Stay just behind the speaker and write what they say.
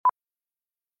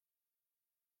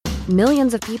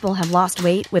Millions of people have lost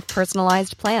weight with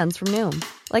personalized plans from Noom.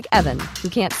 Like Evan, who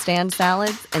can't stand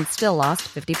salads and still lost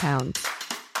 50 pounds.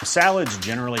 Salads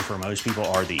generally for most people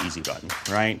are the easy button,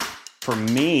 right? For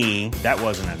me, that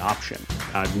wasn't an option.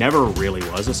 I never really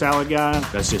was a salad guy.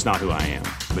 That's just not who I am.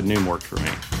 But Noom worked for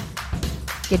me.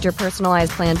 Get your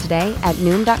personalized plan today at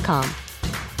Noom.com.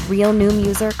 Real Noom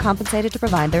user compensated to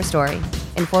provide their story.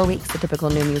 In 4 weeks, the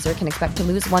typical Noom user can expect to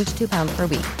lose 1 to 2 pounds per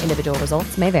week. Individual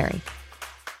results may vary.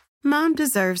 Mom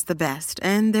deserves the best,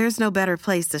 and there's no better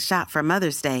place to shop for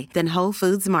Mother's Day than Whole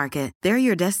Foods Market. They're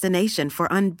your destination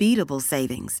for unbeatable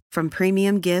savings, from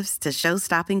premium gifts to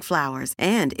show-stopping flowers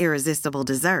and irresistible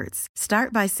desserts.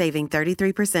 Start by saving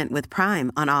 33% with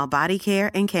Prime on all body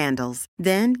care and candles.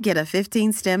 Then get a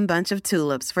 15-stem bunch of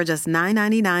tulips for just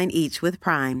 $9.99 each with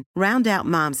Prime. Round out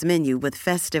Mom's menu with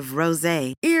festive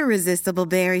rosé, irresistible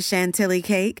berry chantilly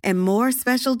cake, and more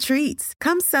special treats.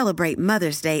 Come celebrate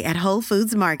Mother's Day at Whole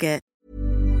Foods Market.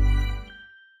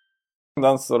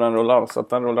 Den står den rullar, så att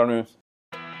den rullar nu.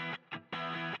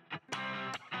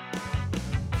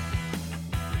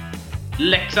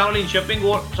 Leksand och Linköping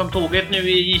går som tåget nu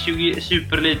i J20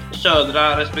 Superelit.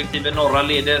 Södra respektive norra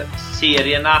leder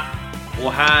serierna.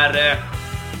 Och här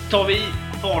tar vi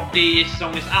fart i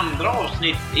säsongens andra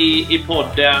avsnitt i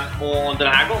podden. Och den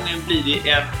här gången blir det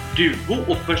en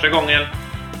duo. Och första gången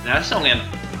den här säsongen,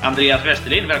 Andreas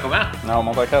Westerlind, välkommen! Ja,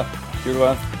 man tackar. Kul att vara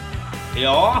här.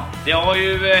 Ja, det har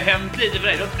ju hänt lite för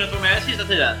dig. Du har inte kunnat vara med sista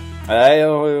tiden. Nej,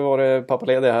 jag har ju varit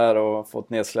pappaledig här och fått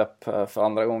nedsläpp för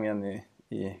andra gången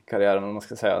i karriären, om man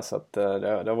ska säga. Så att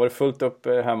det har varit fullt upp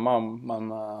hemma.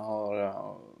 Man har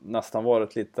nästan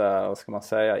varit lite, vad ska man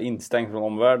säga, instängd från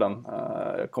omvärlden.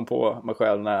 Jag kom på mig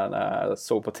själv när jag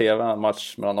såg på tv en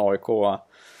match mellan AIK.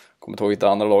 Kommer inte ihåg vilket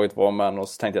andra laget var, men och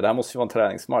så tänkte jag det här måste ju vara en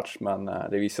träningsmatch, men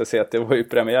det visade sig att det var ju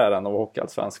premiären av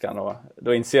Hockeyallsvenskan, och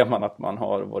då inser man att man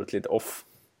har varit lite off.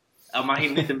 Ja, man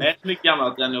hinner inte med så mycket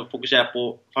annat än att fokusera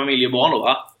på familj och barn då,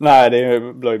 va? Nej, det är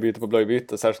ju blöjbyte på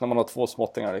blöjbyte, särskilt när man har 2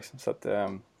 småttingar liksom, så att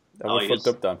det har fullt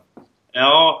upp där.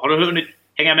 Ja, har du hunnit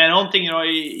hänga med någonting då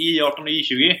i J18 och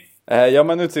J20? Ja,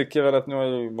 men nu tycker jag väl att nu har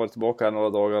jag varit tillbaka här några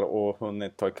dagar och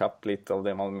hunnit ta ikapp lite av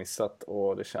det man har missat,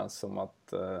 och det känns som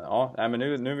att men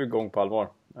nu är vi igång på allvar,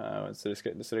 så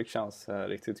det känns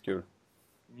riktigt kul.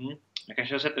 Jag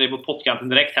kanske sätter dig på pottkanten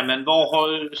direkt här, men vad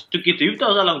har stuckit ut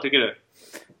så långt tycker du?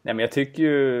 Nej, men jag tycker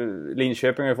ju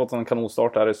Linköping har fått en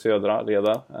kanonstart här i södra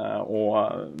redan,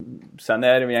 och sen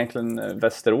är det egentligen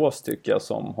Västerås tycker jag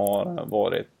som har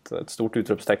varit ett stort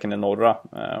utropstecken i norra,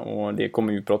 och det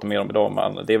kommer vi ju prata mer om idag,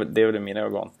 men det är väl i mina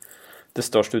ögon det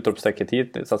största utropstecket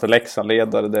hittills. Alltså Leksand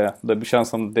leder, det känns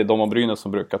som det är de och Brynäs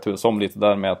som brukar turas om lite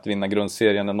där med att vinna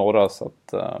grundserien i norra, så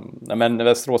att men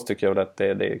Västerås tycker jag väl att det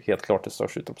är helt klart det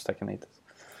största utropstecken hittills.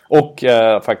 Och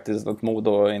faktiskt att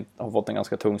Modo har fått en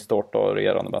ganska tung start och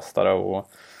regerande mästare,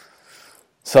 och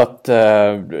så att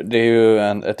det är ju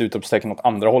ett utropstecken åt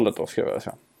andra hållet då, skulle jag vilja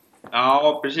säga.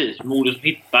 Ja, precis. Modo som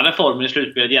hittade formen i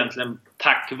slutspelet egentligen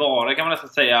tack vare, kan man nästan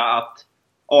säga, att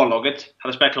A-laget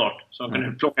hade spelat klart. Så de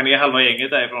kunde plocka ner halva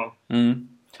gänget därifrån.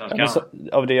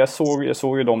 Av det jag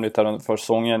såg ju dem lite här för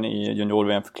säsongen i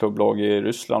junior-VM för klubblag i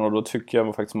Ryssland, och då tycker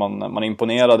jag faktiskt man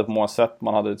imponerade på många sätt.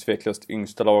 Man hade tveklöst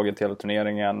yngsta laget hela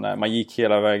turneringen. Man gick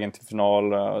hela vägen till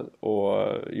final och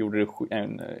gjorde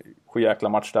en jäkla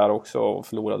match där också och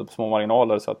förlorade på små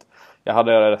marginaler, så att jag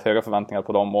hade rätt höga förväntningar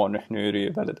på dem, och nu är det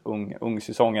ju väldigt ung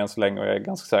säsong än så länge, och jag är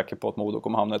ganska säker på att Modo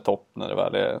kommer hamna i topp när det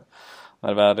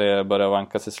väl börjar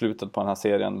vankas i slutet på den här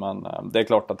serien, men det är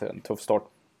klart att det är en tuff start.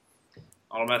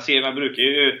 Ja, de här serierna brukar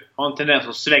ju ha en tendens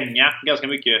att svänga ganska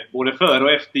mycket. Både före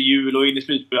och efter jul och in i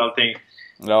slutspel och allting.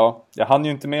 Ja, jag hann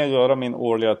ju inte med att göra min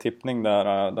årliga tippning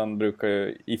där. Den brukar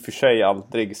ju i och för sig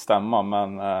aldrig stämma,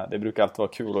 men det brukar alltid vara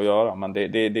kul att göra. Men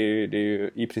det är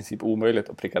ju i princip omöjligt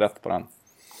att pricka rätt på den.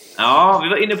 Ja, vi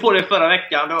var inne på det förra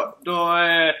veckan. Då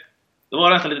var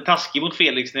det nästan lite taskig mot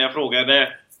Felix när jag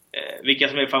frågade vilka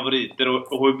som är favoriter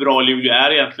och hur bra Luleå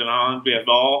är egentligen. Han blev,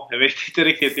 jag vet inte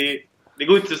riktigt. Det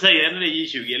går inte att säga när det är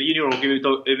J20 eller juniorhockey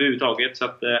överhuvudtaget, så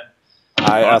att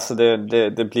nej, alltså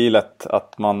det blir lätt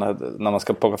att man, när man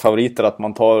ska plocka favoriter, att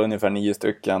man tar ungefär 9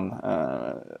 stycken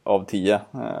av 10.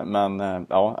 Men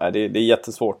det är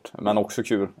jättesvårt, men också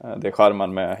kul. Det är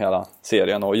charmen med hela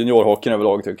serien och juniorhockeyn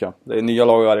överlag, tycker jag. Det är nya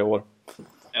lag varje år.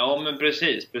 Ja, men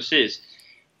precis.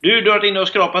 Du har varit inne och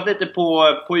skrapat lite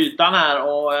på ytan här,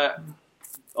 och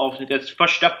avsnittets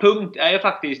första punkt är ju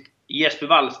faktiskt Jesper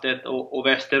Wallstedt och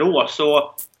Västerås.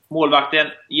 Så målvakten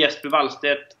Jesper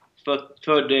Wallstedt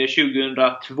född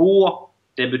 2002,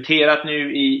 debuterat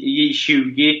nu i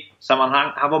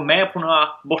J20-sammanhang. Han var med på några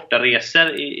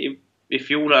bortaresor i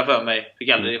fjol här för mig. Fick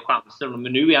aldrig chansen.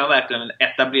 Men nu är han verkligen en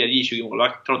etablerad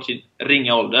J20-målvakt trots sin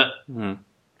ringa ålder.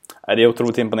 Det är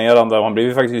otroligt imponerande. Han blev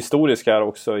ju faktiskt historisk här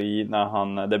också när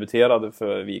han debuterade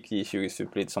för Vik J20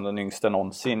 Superlit som den yngste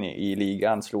någonsin i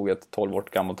ligan. Slog ett 12 år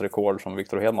gammalt rekord som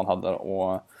Victor Hedman hade.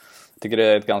 Och jag tycker det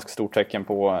är ett ganska stort tecken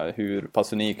på hur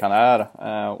pass unik han är.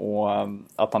 Och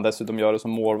att han dessutom gör det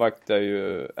som målvakt är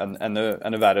ju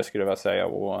ännu värre skulle jag vilja säga.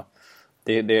 Och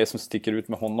det som sticker ut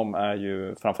med honom är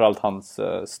ju framförallt hans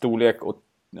storlek och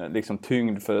liksom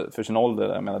tyngd för sin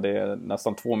ålder. Jag menar, det är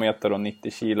nästan 2 meter och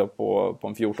 90 kilo på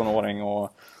en 14-åring.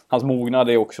 Och hans mognad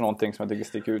är också någonting som jag tycker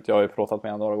sticker ut. Jag har ju pratat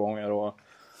med honom några gånger. Och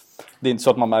det är inte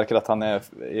så att man märker att han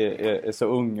är så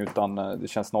ung, utan det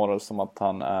känns snarare som att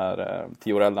han är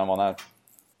 10 år äldre än vad han är.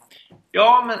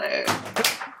 Ja,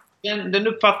 men den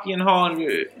uppfattningen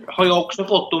har jag också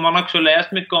fått, och man har också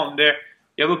läst mycket om det.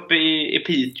 Jag var uppe i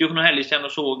Piteå för några helger sedan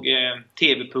och såg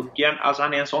TV-pucken. Alltså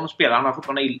han är en sån spelare. Han har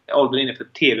fortfarande ålder inne för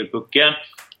TV-pucken.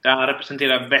 Där han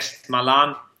representerar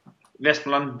Västmanland.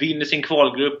 Västmanland vinner sin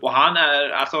kvalgrupp. Och han är,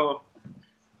 alltså...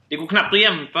 Det går knappt att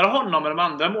jämföra honom med de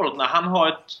andra målvakterna. Han har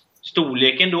ett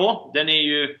storleken då. Den är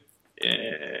ju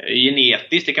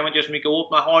genetisk. Det kan man inte göra så mycket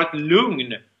åt. Man har ett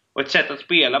lugn och ett sätt att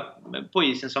spela på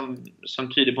isen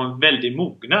som tyder på en väldig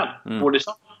mognad. Både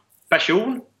som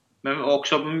person, men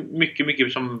också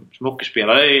mycket som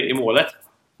hockeyspelare i målet.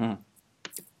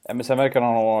 Ja, men sen verkar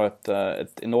han ha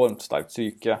ett enormt starkt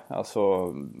psyke.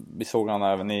 Alltså, vi såg han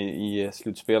även i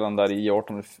slutspelen där i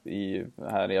 18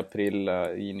 här i april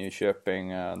i Nyköping,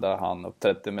 där han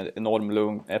uppträdde med ett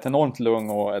enormt lugn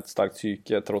och ett starkt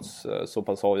psyke trots så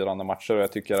pass avgörande matcher. Och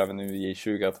jag tycker även nu i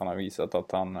J20 att han har visat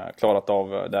att han klarat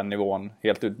av den nivån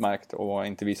helt utmärkt och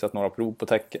inte visat några prov på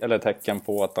tecken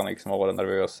på att han liksom har varit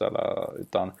nervös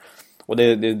utan. Och det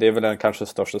är väl den kanske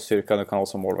största styrkan du kan ha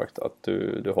som målvakt. Att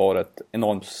du har ett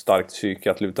enormt starkt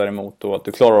psyke att luta emot. Och att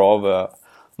du klarar av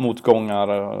motgångar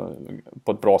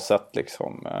på ett bra sätt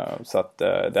liksom. Så att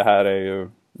det här är ju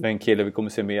en kille vi kommer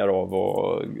se mer av.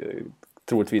 Och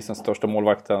troligtvis den största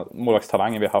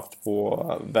målvaktstalangen vi har haft på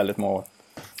väldigt många år.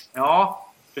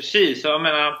 Ja, precis. Jag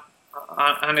menar,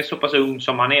 han är så pass ung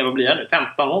som han är. Vad blir han nu?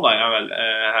 15 år var han väl.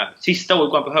 Sista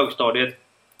året går han på högstadiet.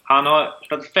 Han har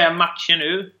spelat 5 matcher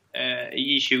nu.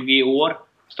 I J20 i år.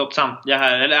 Stått samtliga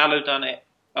här, eller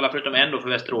alla förutom en då för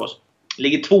Västerås.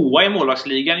 Ligger 2:a i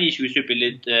målvaktsligan i J20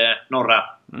 Superlit norra.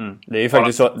 Det är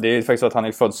faktiskt så att han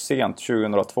är född sent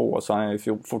 2002, så han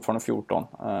är fortfarande 14.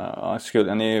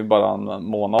 Han är ju bara en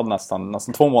månad nästan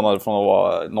 2 månader från att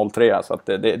vara 03, så att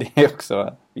det är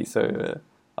också visar ju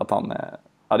att han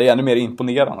det är ännu mer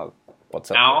imponerande på ett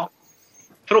sätt. Ja.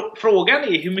 Frågan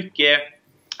är hur mycket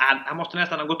han måste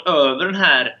nästan ha gått över den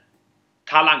här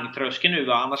talangtröskeln nu,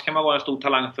 va? Annars kan man vara en stor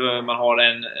talang för man har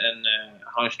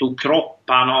har en stor kropp,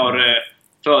 han har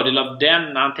fördel av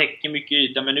den, han täcker mycket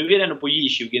yta, men nu är det ändå på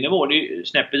J20-nivå, det är ju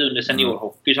snäppet under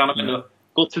seniorhockey, så han har ändå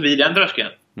gått förbi den tröskeln.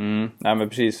 Nej, men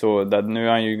precis så. Nu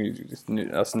är han ju,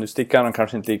 nu sticker han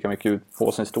kanske inte lika mycket ut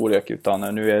på sin storlek,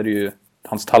 utan nu är det ju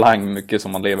hans talang mycket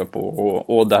som man lever på,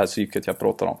 och det här psyket jag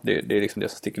pratar om, det är liksom det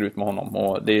som sticker ut med honom,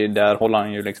 och där håller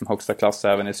han ju liksom högsta klass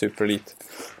även i superelit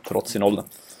trots sin ålder.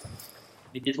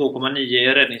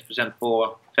 92,9 räddningsprocent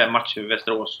på 5 matcher i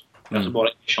Västerås. Alltså bara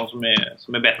Ersson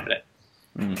som är bättre.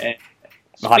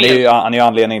 Han är ju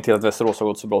anledningen till att Västerås har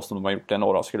gått så bra som de har gjort det i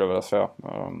norra, skulle jag vilja säga.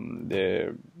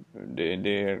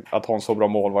 Att ha en så bra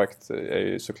målvakt är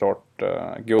ju såklart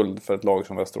guld för ett lag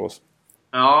som Västerås.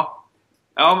 Ja,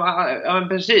 men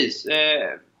precis.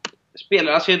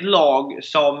 Spelar alltså ett lag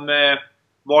som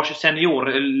vars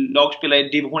seniorlag spelar i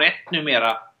division 1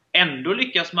 numera. Ändå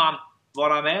lyckas man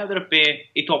vara med där uppe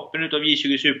i toppen utav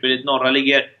J20 Superlit. Norra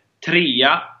ligger 3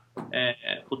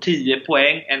 på 10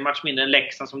 poäng. En match mindre än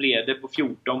Leksand som leder på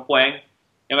 14 poäng.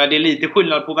 Ja, men det är lite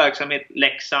skillnad på verksamhet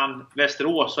Leksand,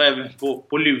 Västerås och även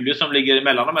på Luleå som ligger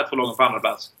emellan de här 2 lagen på andra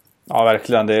plats. Ja,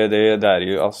 verkligen. Det är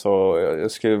ju alltså,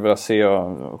 jag skulle vilja se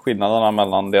skillnaderna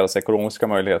mellan deras ekonomiska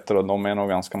möjligheter, och de är nog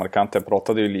ganska markanta. Jag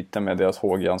pratade ju lite med deras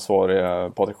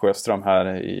HG-ansvarige Patrik Sjöström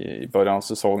här i början av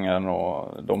säsongen,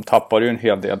 och de tappar ju en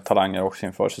hel del talanger också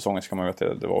inför säsongen, ska man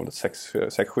veta. Det var väl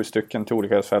 6-7 stycken till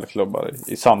olika SHL-klubbar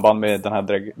i samband med den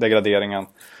här degraderingen.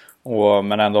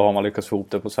 Men ändå har man lyckats få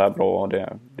ihop det på så här bra, och det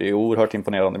är oerhört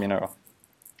imponerande i mina ögon.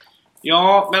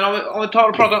 Ja, men om vi tar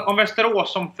och pratar om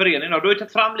Västerås som förening då. Du har ju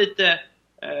tagit fram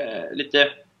lite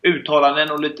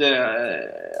uttalanden och lite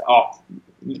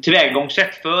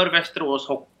tillvägagångssätt för Västerås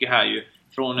hockey här ju.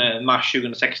 Från mars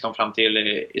 2016 fram till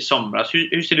i somras.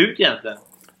 Hur ser det ut egentligen?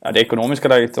 Ja, det ekonomiska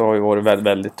läget har ju varit väldigt,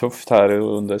 väldigt tufft här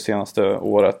under det senaste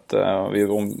året.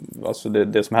 Alltså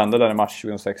det som hände där i mars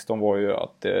 2016 var ju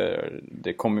att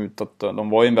det kom ut att de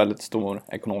var i en väldigt stor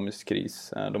ekonomisk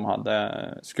kris. De hade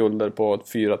skulder på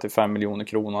 4-5 miljoner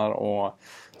kronor och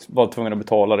var tvungna att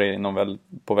betala det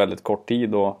på väldigt kort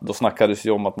tid. Och då snackades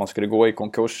ju om att man skulle gå i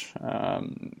konkurs.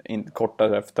 Kort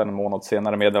därefter, en månad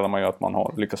senare, meddelade man ju att man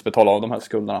har lyckats betala av de här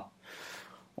skulderna.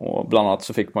 Och bland annat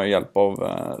så fick man ju hjälp av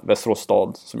Västerås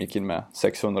stad som gick in med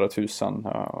 600 000.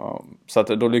 Så att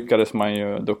då lyckades man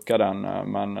ju ducka den.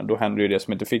 Men då hände ju det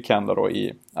som inte fick hända då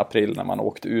i april när man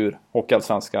åkte ur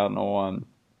Hockeyallsvenskan och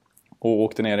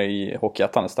åkte ner i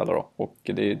Hockeyettan istället då. Och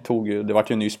det var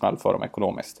ju en ny smäll för dem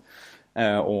ekonomiskt.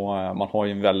 Och man har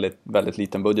ju en väldigt, väldigt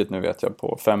liten budget nu vet jag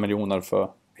på 5 miljoner för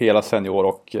hela senior-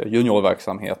 och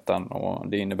juniorverksamheten. Och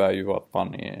det innebär ju att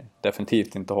man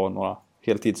definitivt inte har några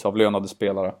heltidsavlönade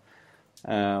spelare.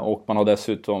 Och man har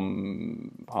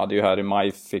dessutom, hade ju här i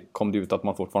maj kom det ut att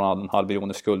man fortfarande hade 500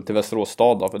 miljoner skuld till Västerås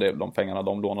stad då, för de pengarna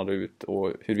de lånade ut.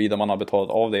 Och huruvida man har betalat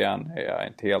av det än är jag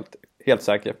inte helt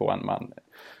säker på än.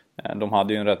 Men de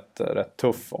hade ju en rätt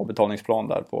tuff avbetalningsplan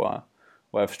där på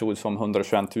vad jag förstod som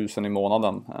 121 000 i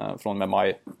månaden från med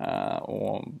maj.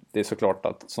 Och det är såklart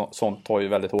att sånt tar ju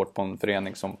väldigt hårt på en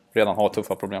förening som redan har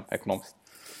tuffa problem ekonomiskt.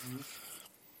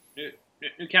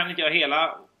 Nu kan inte jag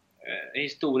hela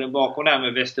historien bakom det här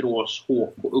med Västerås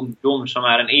HK Ungdom som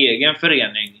är en egen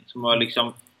förening som har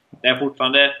liksom, det är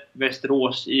fortfarande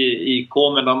Västerås IK,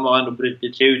 men de har ändå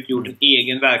brutit sig ut, gjort en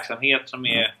egen verksamhet som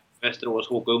är Västerås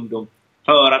HK Ungdom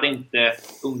för att inte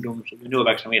ungdoms- och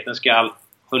juniorverksamheten ska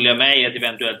följa med i ett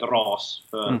eventuellt ras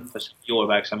för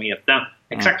seniorverksamheten.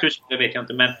 Exakt hur det vet jag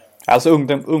inte, men alltså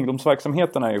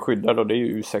ungdomsverksamheten är ju skyddad och det är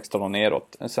ju U16 och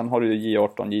neråt. Sen har du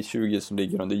J18, J20 som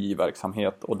ligger under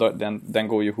J-verksamhet och den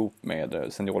går ju ihop med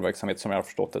seniorverksamhet som jag har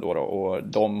förstått det då och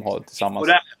de har tillsammans...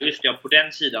 På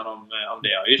den sidan om det,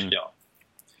 ja.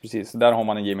 Precis, där har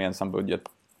man en gemensam budget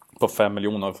på 5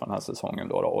 miljoner för den här säsongen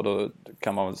då och då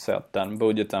kan man väl säga att den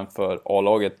budgeten för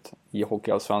A-laget i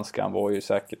Hockeyallsvenskan var ju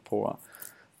säkert på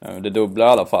det dubbla i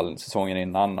alla fall säsongen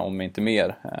innan, om inte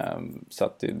mer. Så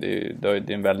att det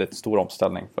är en väldigt stor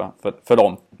omställning för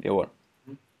dem i år.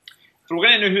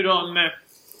 Frågan är nu hur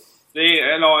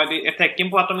det är ett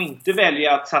tecken på att de inte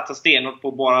väljer att satsa stenhårt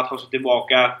på bara att ta sig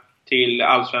tillbaka till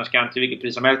Allsvenskan till vilket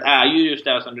pris som helst är ju just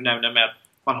det som du nämnde med att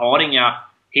man har inga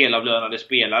helavlönade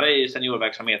spelare i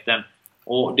seniorverksamheten.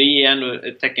 Och det är ändå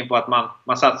ett tecken på att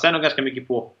man satsar ändå ganska mycket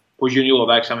på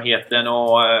juniorverksamheten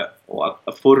och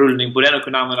att få rullning på den och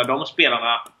kunna använda de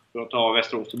spelarna för att ta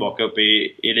Västerås tillbaka upp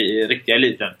i riktiga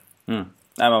eliten. Nej,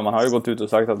 men man har ju gått ut och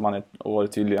sagt att man har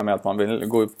varit tydliga med att man vill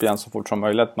gå upp igen så fort som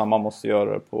möjligt, men man måste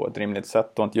göra det på ett rimligt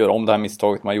sätt och inte göra om det här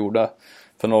misstaget man gjorde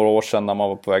för några år sedan när man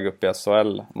var på väg upp i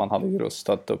SHL. Man hade ju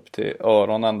rustat upp till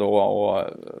öronen då och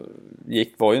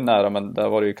var ju nära, men där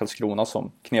var det ju Karlskrona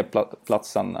som knep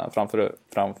platsen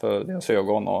framför deras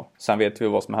ögon och sen vet vi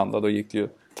vad som hände. Då gick det ju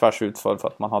tvärs ut för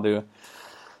att man hade ju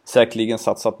säkerligen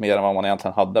satsat mer än vad man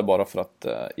egentligen hade bara för att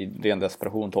i ren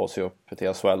desperation ta sig upp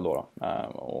till SHL då.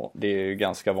 Och det är ju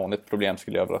ganska vanligt problem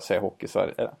skulle jag vilja säga i hockey i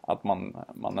Sverige, att man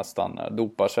nästan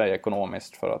dopar sig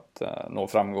ekonomiskt för att nå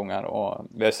framgångar, och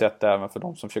vi har sett det även för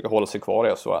de som försöker hålla sig kvar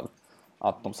i SHL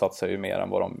att de satsar ju mer än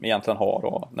vad de egentligen har,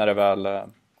 och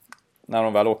när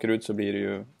de väl åker ut så blir det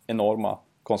ju enorma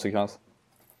konsekvenser.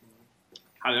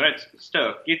 Han är rätt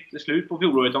stökigt slut på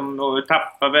fjolåret. De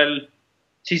tappar väl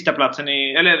sista platsen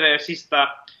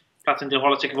till att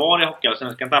hålla sig kvar i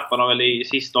Hockeyallsvenskan tappar de väl i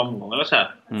sista omgången eller så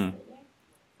här.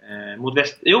 Mot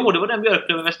det var den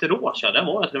Björklöven Västerås, ja, den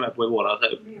var jag till och med på i våras.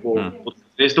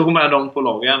 Det stod med dem på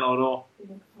lagen och då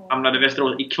hamnade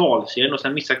Västerås i kvalserien och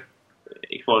sen missade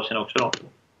i kvalserien också då.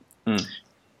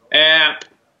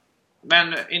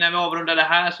 Men innan vi avrundar det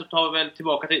här så tar vi väl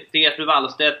tillbaka till Jesper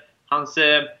Wallstedt. Hans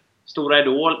stora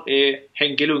idol är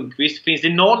Henke Lundqvist. Finns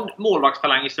det någon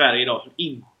målvaktstalang i Sverige idag som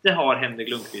inte har Henrik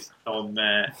Lundqvist som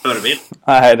förebild?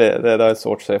 Nej, det är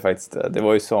svårt att säga faktiskt. Det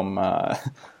var ju som...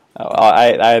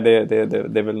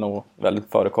 det är väl nog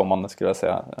väldigt förekommande skulle jag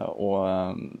säga. Och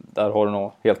där har du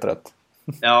nog helt rätt.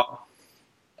 Ja.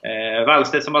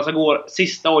 Wallstedt som alltså går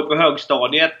sista året på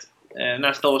högstadiet.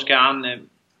 Nästa år ska han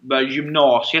börja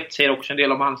gymnasiet. Säger också en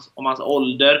del om hans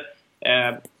ålder.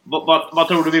 Vad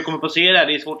tror du vi kommer få se där?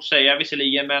 Det är svårt att säga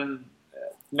visserligen, men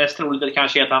mest troligt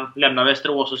kanske att han lämnar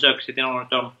Västerås och söker sig till någon av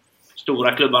de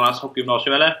stora klubbarnas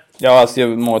hockeygymnasium, eller? Ja, alltså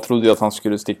jag trodde ju att han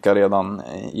skulle sticka redan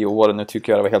i år. Nu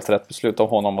tycker jag det var helt rätt beslut av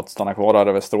honom att stanna kvar här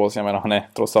i Västerås. Jag menar, han är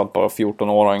trots allt bara 14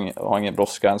 år och har ingen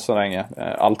brådska än så länge.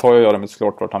 Allt har ju att göra med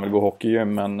såklart att han vill gå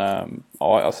hockeygym, men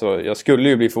Ja, alltså jag skulle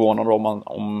ju bli förvånad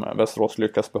om Västerås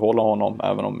lyckas behålla honom,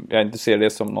 även om jag inte ser det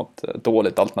som något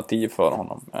dåligt alternativ för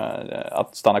honom.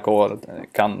 Att stanna kvar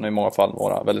kan i många fall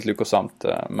vara väldigt lyckosamt,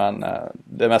 men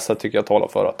det mesta tycker jag talar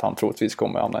för att han troligtvis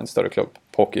kommer hamna i en större klubb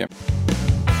på hockey.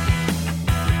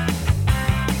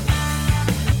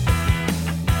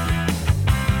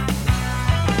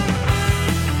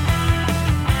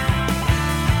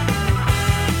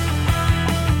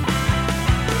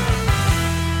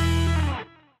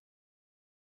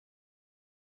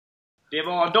 Det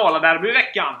var Daladerby i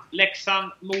veckan.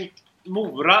 Leksand mot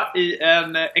Mora i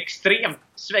en extremt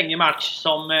svängig match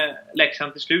som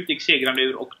Leksand till slut gick segrande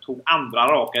ur och tog andra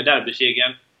raka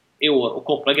derbysegern i år och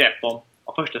kopplade grepp om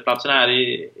första platsen här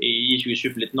i J20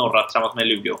 Superelit norra tillsammans med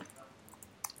Luleå.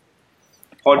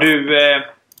 Har du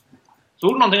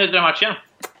såg någonting av den matchen?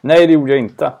 Nej, det gjorde jag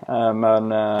inte.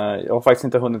 Men jag har faktiskt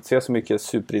inte hunnit se så mycket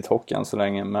Superelit-hockey än så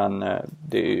länge. Men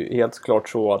det är ju helt klart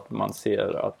så att man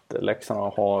ser att Leksand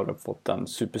har fått en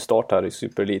superstart här i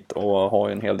Superelit och har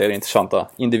en hel del intressanta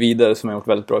individer som har gjort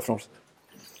väldigt bra ifrån sig.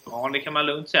 Ja, det kan man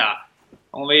lugnt säga.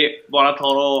 Om vi bara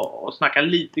tar och snackar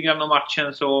lite grann om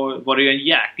matchen, så var det ju en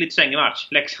jäkligt svängig match.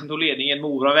 Leksand tog ledningen,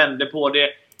 Mora vände på det.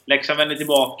 Leksand vände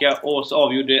tillbaka och så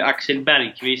avgjorde Axel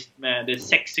Bergqvist med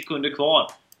 6 sekunder kvar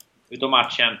utav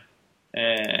matchen.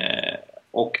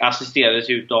 Och assisterades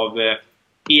utav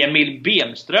Emil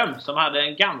Bemström, som hade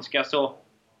en ganska så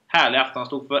härlig afton. Han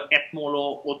stod för 1 mål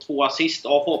och 2 assist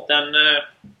och har fått en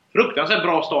fruktansvärt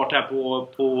bra start här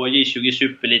på J20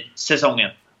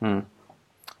 Superelit-säsongen. Mm.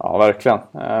 Ja, verkligen.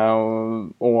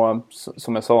 Och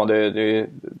som jag sa, det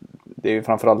är ju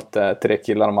framförallt 3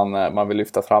 killar man vill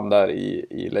lyfta fram där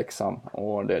i Leksand.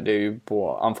 Och det är ju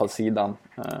på anfallssidan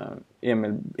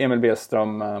Emil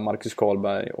Beström, Marcus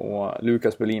Karlberg och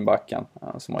Lukas Berlinbacken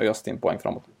som har öst in poäng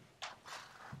framåt.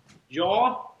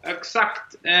 Ja,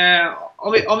 exakt.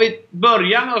 Om vi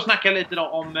börjar med att snacka lite då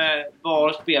om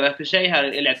var spelet för sig här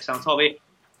i Leksand, så har vi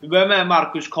börjar med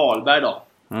Marcus Karlberg då.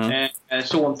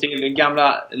 Son till den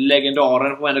gamla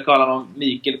legendaren, får man ändå kalla honom,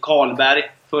 Mikael Karlberg,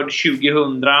 född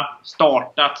 2000,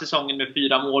 startat säsongen med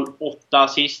 4 mål, 8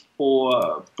 assist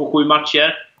på 7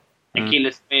 matcher. En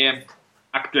kille som är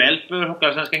aktuell för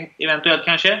Hockeyallsvenskan eventuellt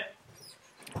kanske.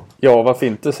 Ja, varför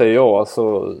inte, säger jag.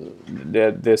 Alltså,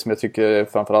 det som jag tycker är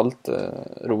framförallt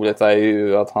roligt är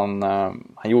ju att han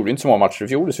gjorde inte så många matcher i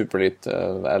fjol i Superelit,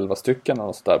 11 stycken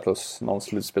och så där, plus någon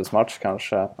slutspelsmatch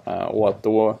kanske. Och att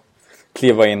då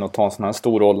kliva in och ta en sån här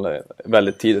stor roll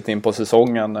väldigt tidigt in på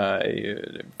säsongen är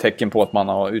ju tecken på att man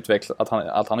har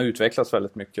att han har utvecklats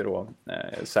väldigt mycket då.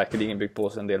 Säkerligen byggt på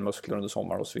sig en del muskler under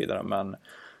sommaren och så vidare, men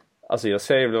alltså jag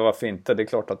säger väl varför inte. Det är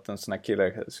klart att en sån här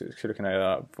kille skulle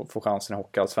kunna få chansen i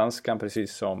Hockeyallsvenskan,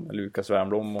 precis som Lukas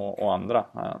Wernbloom och andra.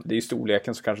 Det är ju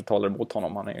storleken som kanske talar emot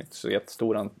honom. Han är inte så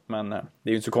jättestor, men det är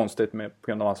ju inte så konstigt på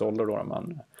grund av hans ålder då.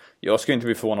 Men jag skulle inte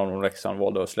bli förvånad om Leksand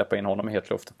valde att släppa in honom i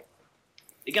hetluften.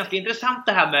 Det är ganska intressant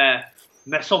det här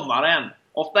med sommaren.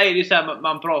 Ofta är det ju så här,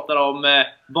 man pratar om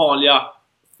vanliga,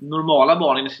 normala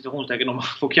barn i situationstecken, om man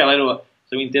får kalla det då,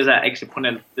 som inte är så här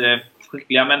exceptionellt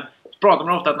skickliga. Men pratar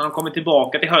man ofta att när de kommer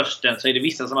tillbaka till hösten så är det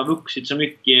vissa som har vuxit så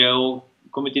mycket och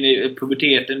kommit in i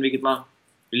puberteten, vilket man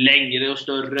blir längre och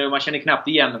större och man känner knappt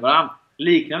igen varandra.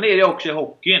 Liknande är det också i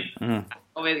hockeyn.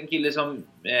 Jag vet en kille som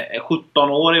är 17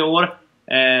 år i år,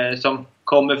 som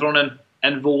kommer från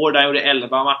en vår där han gjorde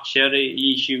 11 matcher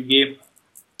i J20,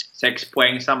 6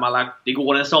 poäng sammanlagt. Det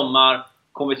går en sommar,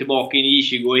 kommer tillbaka in i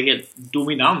J20 och är helt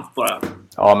dominant på det.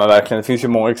 Ja, men verkligen, det finns ju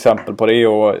många exempel på det,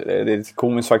 och det är lite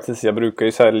komiskt faktiskt. Jag brukar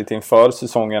ju säga lite inför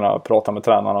säsongerna, prata med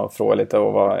tränarna och fråga lite,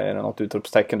 och vad är det något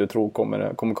utropstecken du tror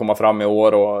kommer komma fram i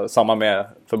år, och samma med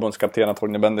förbundskaptenen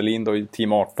Torgny Bendelin då i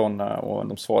Team 18, och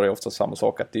de svarar ju ofta samma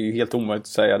sak, att det är ju helt omöjligt att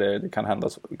säga det kan hända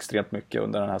så extremt mycket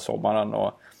under den här sommaren.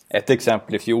 Och ett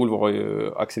exempel i fjol var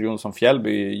ju Axel Jonsson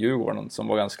Fjällby i Djurgården, som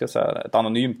var ganska så här, ett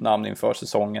anonymt namn inför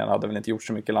säsongen, hade väl inte gjort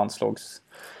så mycket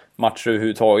landslagsmatcher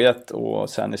överhuvudtaget, och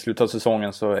sen i slutet av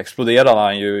säsongen så exploderade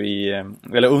han ju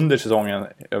eller under säsongen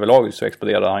överlag så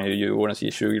exploderade han ju Djurgårdens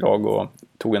J20-lag och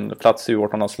tog en plats i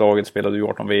U18-landslaget, spelade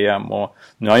U18-VM, och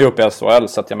nu är han ju uppe i SHL,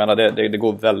 så att jag menar det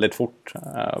går väldigt fort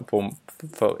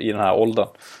i den här åldern,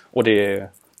 och det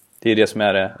är det som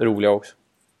är det roliga också.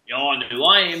 Ja, nu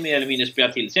har han mer eller mindre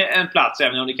spelat till sig en plats,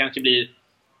 även om det kanske blir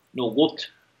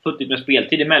något futtigt med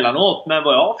speltid emellanåt. Men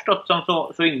vad jag har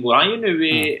förstått så ingår han ju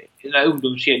nu den här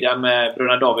ungdomskedjan med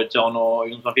Bruna Davidsson och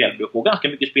Jonsson Fjällby får ganska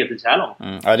mycket speltid så här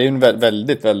långt. Ja, det är en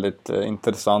väldigt, väldigt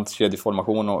intressant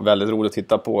kedjeformation och väldigt roligt att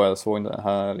titta på. Jag såg det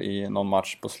här i någon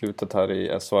match på slutet här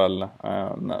i SHL.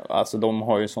 Alltså de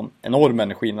har ju sån enorm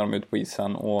energi när de är ute på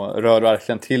isen och rör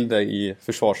verkligen till det i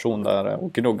försvarszon där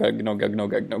och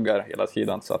gnuggar hela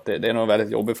tiden. Så att det är en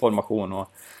väldigt jobbig formation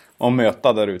att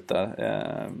möta där ute.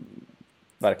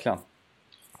 Verkligen.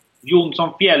 Jonsson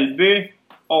Fjällby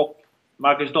och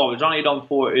Marcus Davidsson är de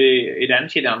två i den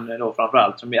kedjan då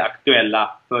framförallt som är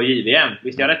aktuella för JVM.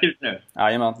 Visst är jag rätt ut nu?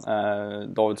 Jajamän.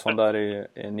 Davidsson där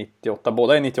är 98.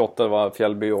 Båda är 98, var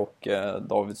Fjällby och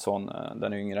Davidsson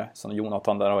den yngre. Så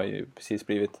Jonathan där har ju precis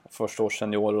blivit första års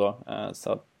senior då.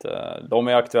 Så att de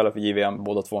är aktuella för JVM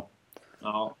båda två.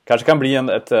 Ja. Kanske kan bli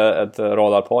ett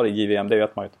radarpar i JVM, det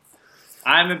vet man ju inte.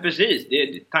 Nej men precis.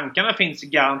 Tankarna finns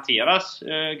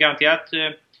garanterat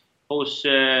hos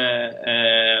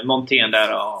Montén där.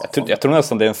 Jag tror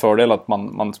nästan det är en fördel att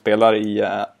man spelar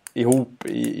ihop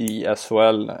i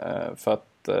SHL för att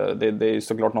det är ju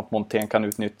såklart något Montén kan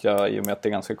utnyttja i och med att det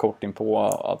är ganska kort in på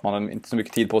att man har inte så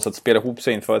mycket tid på sig att spela ihop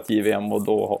sig inför ett JVM och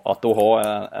då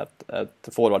ha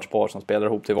ett forwardspar som spelar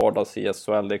ihop till vardags i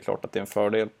SHL, det är klart att det är en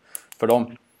fördel för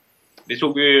dem. Vi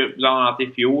såg ju bland annat i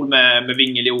fjol med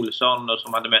Wingeli Olsson och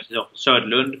som hade med sig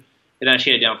Söderlund i den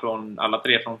kedjan från alla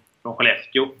tre från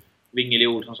Skellefteå. Wingeli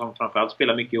Olsson som framförallt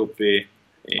spelar mycket ihop i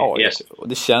och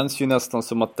det känns ju nästan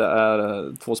som att det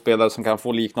är två spelare som kan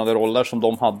få liknande roller som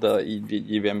de hade i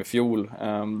JVM i fjol.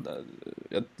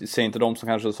 Jag ser inte dem som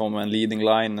kanske som en leading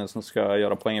line som ska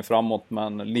göra poängen framåt,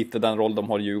 men lite den roll de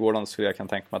har i Djurgården så jag kan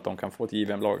tänka mig att de kan få ett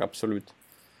JVM-lag, absolut.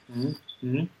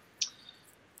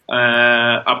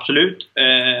 Absolut.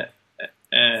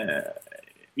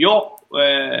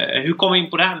 Hur kom vi in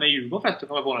på det här med Djurgården för att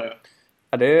komma på nu?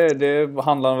 Ja, det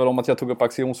handlar väl om att jag tog upp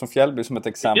Axel Jonsson Fjällby som ett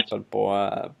exempel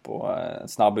på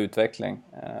snabb utveckling.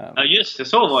 Ja just det,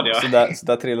 så var det. Så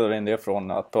där trillade in det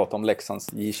från att prata om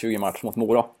Leksands J20-match mot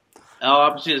Mora.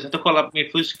 Ja precis, jag ska kolla på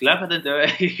min fusklapp för att inte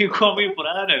hur kom vi in på det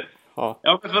här nu?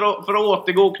 Ja, för att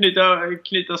återgå och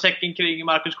knyta säcken kring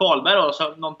Marcus Karlberg då,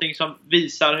 så någonting som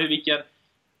visar vilken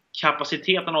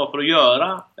kapacitet han har för att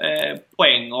göra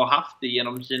poäng och haft det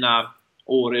genom sina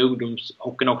år i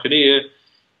ungdomshockeyn också. Det är ju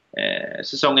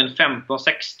säsongen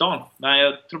 15-16 när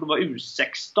jag tror det var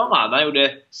U16 va? Där han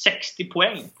gjorde 60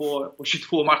 poäng på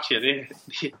 22 matcher.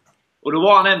 Och då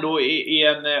var han ändå i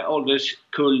en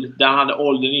ålderskull där han hade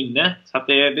åldern inne. Så att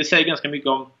det säger ganska mycket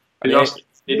om hur han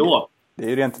är då. Det är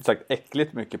ju rent ut sagt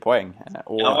äckligt mycket poäng.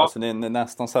 Och alltså det är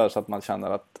nästan så här så att man känner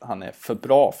att han är för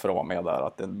bra för att vara med där.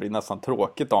 Att det blir nästan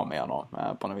tråkigt att ha med honom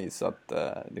på något vis. Att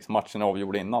liksom matchen är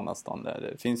avgjord innan nästan.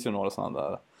 Det finns ju några sådana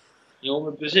där. Jo,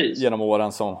 men precis. Genom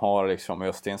åren som har liksom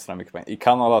öst in så mycket poäng. I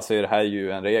Kanada så är det här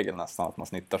ju en regel nästan att man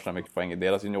snittar så mycket poäng i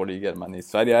deras juniorligor. Men i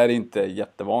Sverige är det inte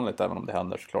jättevanligt även om det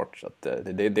händer såklart. Så att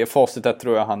det facitet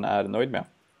tror jag han är nöjd med.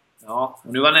 Ja,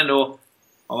 och nu är han ändå,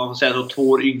 om man får säga så, 2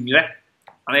 år yngre.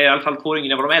 Han är i alla fall 2 år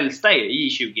yngre än vad de äldsta är i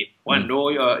 20. Och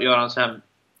ändå gör han så här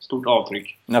stort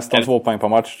avtryck. Nästan 2 poäng per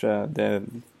match. Det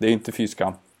är inte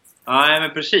fyskam. Nej, men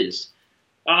precis.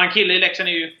 En annan kille i Leksand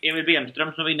är ju Emil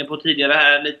Bemström som var inne på tidigare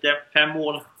här lite. 5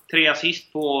 mål, 3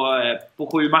 assist på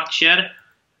 7 matcher.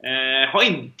 Har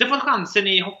inte fått chansen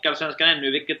i Hockeyallsvenskan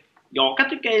ännu, vilket jag kan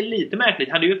tycka är lite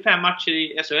märkligt. Hade ju 5 matcher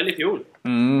i SHL i fjol.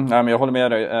 Nej, men jag håller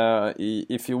med dig.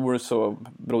 I fjol så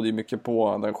berodde ju mycket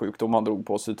på den sjukdom han drog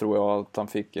på sig. Tror jag att han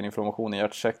fick en inflammation i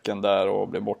hjärtsäcken där och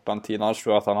blev borta en tid. Annars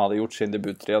tror jag att han hade gjort sin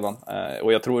debut redan.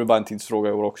 Och jag tror det är bara en tidsfråga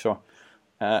i år också.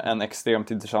 En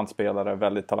extremt intressant spelare,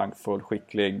 väldigt talangfull,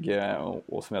 skicklig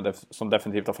och som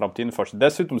definitivt har framtiden för sig.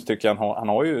 Dessutom tycker jag han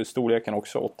har ju storleken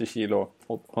också, 80 kilo,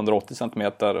 180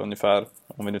 centimeter ungefär,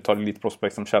 om vi nu tar lite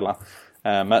prospekt som källa.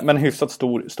 Men hyfsat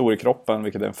stor i kroppen,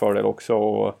 vilket är en fördel också.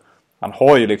 Och han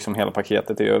har ju liksom hela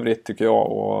paketet i övrigt tycker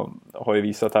jag, och har ju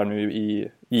visat här nu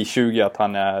i 20 att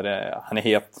han är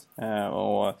het.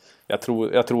 Och jag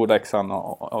tror Leksand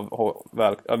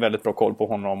har väldigt bra koll på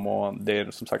honom, och det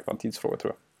är som sagt en tidsfråga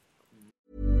tror jag.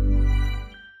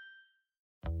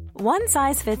 One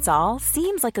size fits all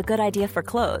seems like a good idea for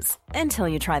clothes until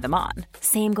you try them on.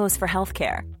 Same goes for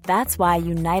healthcare. That's why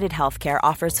United Healthcare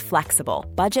offers flexible,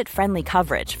 budget-friendly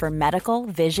coverage for medical,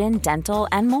 vision, dental,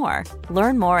 and more.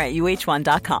 Learn more at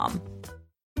uh1.com.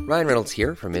 Ryan Reynolds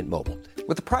here from Mint Mobile.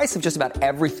 With the price of just about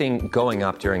everything going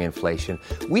up during inflation,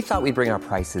 we thought we'd bring our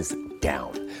prices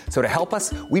down. So to help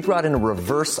us, we brought in a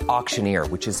reverse auctioneer,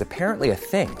 which is apparently a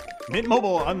thing. Mint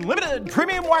Mobile Unlimited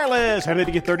Premium Wireless. How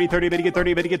to get 30, 30, bit to get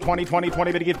 30, bit to get 20, 20,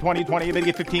 20, bit to get 20, 20, bit to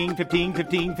get 15, 15,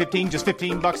 15, 15, just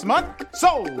 $15 a month?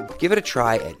 Sold! Give it a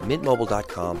try at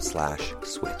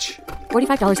mintmobile.com/switch.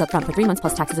 $45 up front for 3 months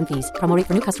plus taxes and fees. Promo rate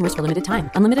for new customers for limited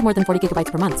time. Unlimited more than 40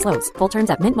 gigabytes per month. Slows full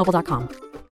terms at mintmobile.com.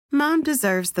 Mom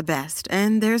deserves the best,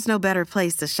 and there's no better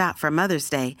place to shop for Mother's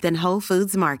Day than Whole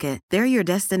Foods Market. They're your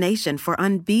destination for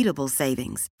unbeatable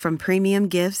savings, from premium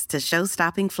gifts to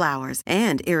show-stopping flowers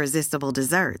and irresistible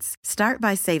desserts. Start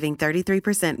by saving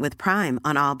 33% with Prime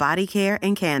on all body care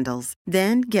and candles.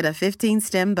 Then get a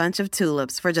 15-stem bunch of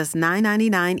tulips for just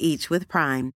 $9.99 each with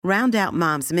Prime. Round out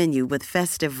Mom's menu with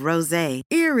festive rosé,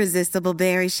 irresistible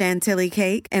berry chantilly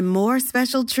cake, and more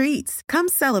special treats. Come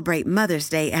celebrate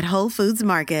Mother's Day at Whole Foods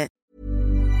Market.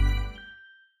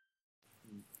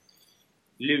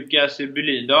 Lukas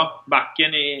Bylin då,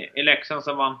 backen i Leksand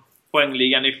som vann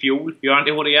poängligan i fjol. Gör han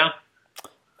det hårt igen?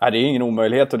 Nej, det är ingen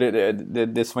omöjlighet, och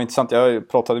det som var intressant, jag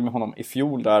pratade med honom i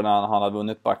fjol där när han hade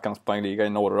vunnit backarnas poängliga i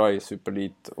norra i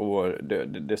Superelit, och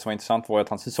det som var intressant var att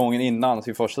han säsongen innan,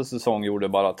 sin första säsong, gjorde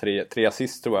bara tre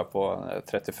assist tror jag på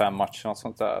 35 matcher och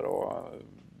sånt där, och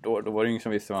då var det ingen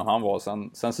som visste vem han var.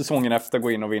 Sen säsongen efter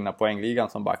gå in och vinna poängligan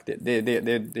som back, det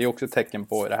är också ett tecken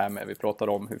på det här med, vi pratar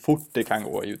om hur fort det kan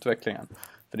gå i utvecklingen.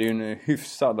 För det är ju en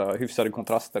hyfsade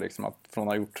kontraster liksom, att från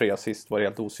att ha gjort 3 assist var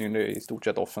helt osynlig i stort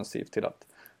sett offensivt till att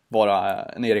vara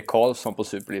en Erik Karlsson på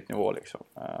superelitnivå liksom.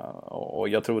 Och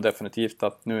jag tror definitivt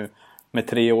att nu med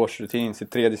 3 års rutin, sin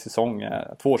tredje säsong,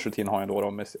 2 års rutin har han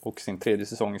då och sin tredje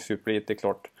säsong i superelit, det är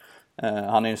klart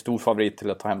han är en stor favorit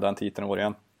till att ta hem den titeln i år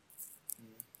igen.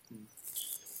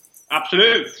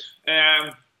 Absolut.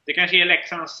 Det kanske är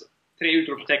Leksands 3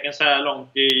 utropstecken så här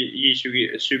långt i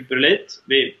J20 Superelit.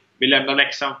 Vi lämnar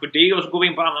Leksand för det och så går vi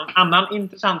in på en annan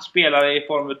intressant spelare i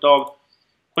form av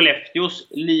Skellefteås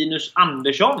Linus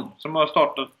Andersson, som har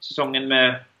startat säsongen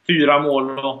med 4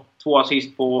 mål och 2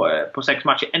 assist på 6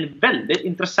 matcher. En väldigt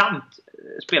intressant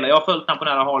spelare. Jag har följt honom på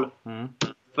nära håll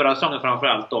förra säsongen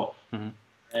framförallt då.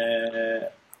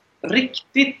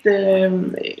 Riktigt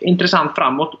intressant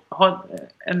framåt. Har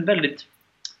en väldigt,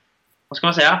 vad ska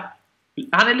man säga,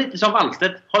 han är lite som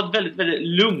Wallstedt, har ett väldigt, väldigt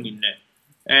lugn,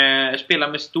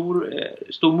 spelar med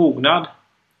stor mognad,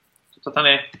 så att han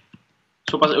är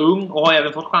så pass ung, och har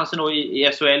även fått chansen då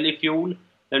i SHL i fjol.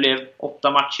 Det blev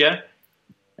 8 matcher,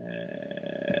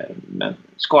 men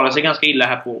skadade sig ganska illa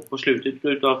här på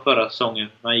slutet av förra säsongen.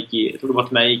 Jag tror det var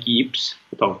att man gick i gips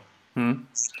ett tag.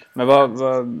 Men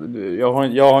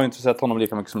jag har inte sett honom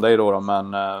lika mycket som dig då,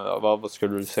 men vad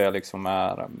skulle du säga liksom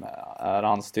är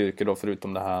hans styrka då,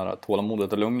 förutom det här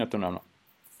tålamodet och lugnet du nämner?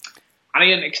 Han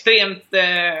är en extremt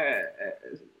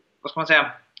vad ska man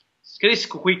säga,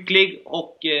 skridskoskicklig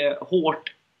och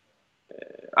hårt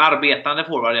arbetande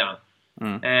forward igen.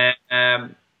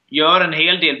 Gör en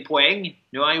hel del poäng.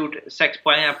 Nu har han gjort 6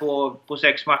 poäng här på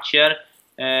 6 matcher.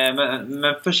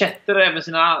 Men försätter även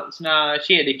sina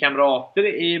kedjekamrater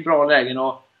i bra lägen,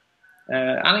 och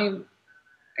han är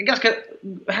en ganska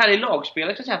härlig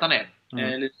lagspelare, ska jag säga att han är.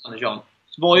 Linus Andersson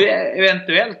var ju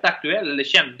eventuellt aktuell, eller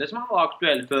kändes som han var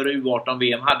aktuell för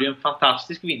U18-VM. Hade ju en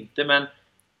fantastisk vinter, men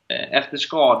efter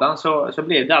skadan så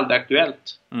blev det aldrig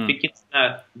aktuellt. Fick inte den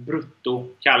här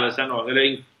brutto-kallelsen,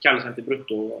 eller kallelsen till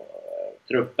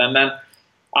brutto-truppen, men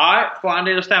ja, får han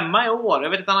det att stämma i år? Jag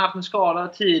vet att han har haft en skada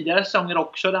tidigare säsonger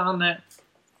också, där han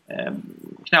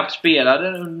knappt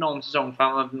spelade någon säsong för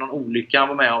han hade någon olycka han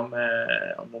var med om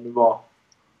det var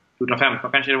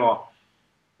 2015 kanske det var.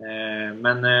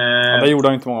 Men det gjorde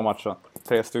han inte många matcher.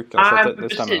 3 stycken, så det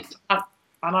stämmer.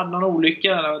 Han hade någon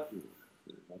olycka, eller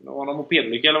någon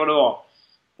mopedolycka eller vad det var,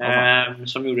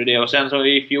 som gjorde det. Och sen så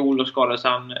i fjol då skadades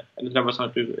han, eller drabbades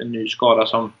han en ny skada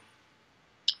som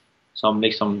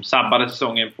liksom sabbade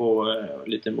säsongen på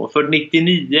lite för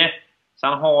 99. Så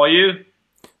han har ju,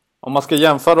 om man ska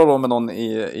jämföra då med någon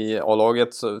i A-laget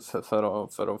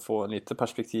för att få lite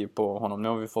perspektiv på honom. Nu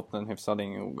har vi fått en hyfsad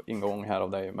ingång här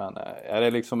av dig, men är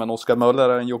det liksom en Oskar Möller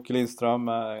eller en Jocke Lindström?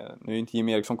 Nu är inte Jim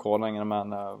Eriksson kvar längre, men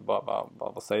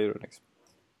vad säger du liksom?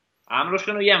 Ja, men då ska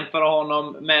jag nog jämföra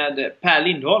honom med Per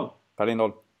Lindholm. Per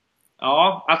Lindholm?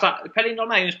 Ja, alltså Per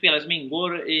Lindholm är ju en spelare som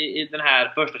ingår i den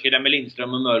här första kedjan med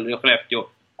Lindström och Möller och Skellefteå.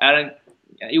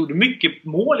 Gjorde mycket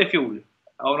mål i fjol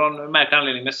av någon märklig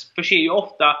anledning, men förser ju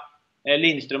ofta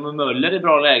Lindström och Möller i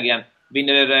bra lägen.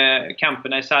 Vinner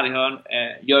kamperna i sarghörn,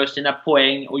 gör sina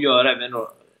poäng och gör även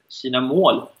då sina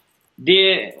mål.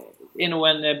 Det är nog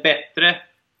en bättre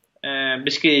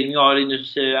beskrivning av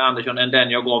Linus Andersson än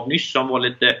den jag gav nyss, som var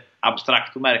lite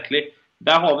abstrakt och märklig.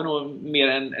 Där har vi nog mer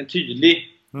en tydlig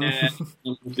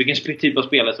Vilken typ av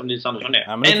spelare som Nils Andersson är.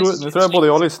 Ja, men nu tror jag både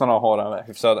jag och lyssnarna har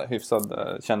en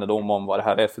hyfsad kännedom om vad det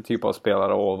här är för typ av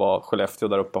spelare och vad Skellefteå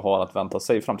där uppe har att vänta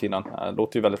sig i framtiden. Det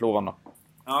låter ju väldigt lovande.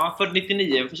 Ja,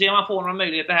 49. Vi får se om han får några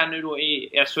möjligheter här nu då i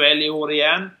SHL i år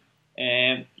igen.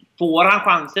 Får han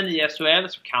chansen i SHL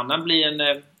så kan han bli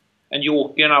en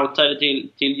joker, en outsider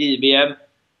till JVM.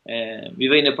 Vi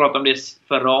var inne och pratade om det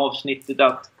förra avsnittet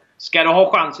att ska du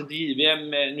ha chansen till JVM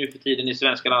nu för tiden i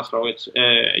svenska landslagets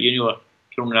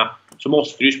juniorkronorna så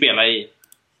måste du spela i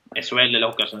SHL eller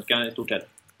Hockeyallsvenskan i stort sett.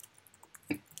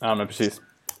 Ja, men precis.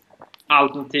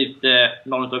 Alternativt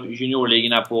någon av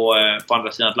juniorligorna på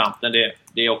andra sidan Atlanten.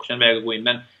 Det är också en väg att gå in.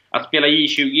 Men att spela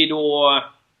J20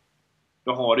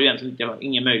 då har du egentligen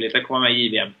ingen möjlighet att komma med i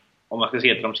JVM om man ska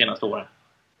se till de senaste åren.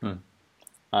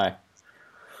 Nej.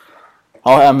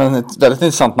 Ja, men ett väldigt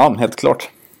intressant namn, helt klart.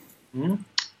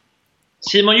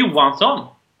 Simon Johansson.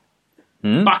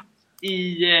 Back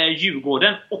i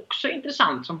Djurgården. Också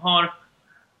intressant som har...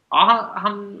 Ja,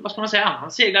 han vad ska man säga?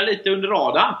 Han seglar lite under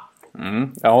radarn.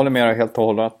 Jag håller med helt och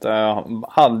hållet.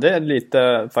 Hade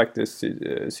lite faktiskt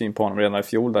syn på honom redan i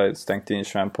fjol där stängt in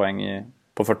 21 poäng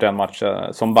på 41 matcher.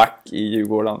 Som back i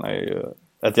Djurgården är ju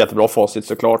ett jättebra facit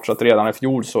såklart. Så att redan i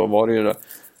fjol så var det ju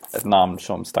ett namn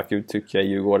som stack ut tycker jag i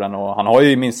Djurgården. Och han har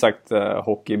ju minst sagt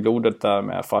hockey i blodet där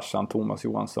med farsan Thomas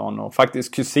Johansson och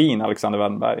faktiskt kusin Alexander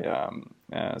Wennberg.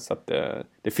 Så att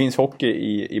det finns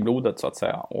hockey i blodet så att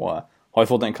säga. Och har ju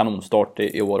fått en kanonstart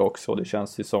i år också. Det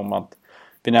känns ju som att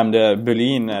vi nämnde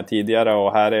Berlin tidigare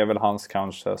och här är väl hans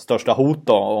kanske största hot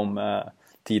då om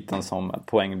titeln som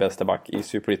poängbästa back i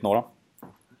Superettan Norra.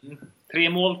 3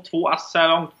 mål, 2 ass så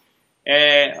långt.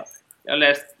 Jag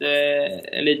läste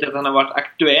lite att han har varit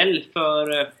aktuell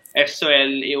för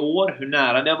SHL i år. Hur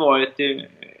nära det har varit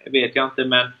vet jag inte,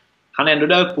 men han är ändå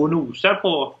där uppe och nosar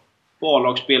på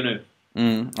A-lagsspel nu.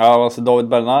 Ja, alltså David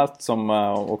Bernat som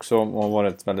också har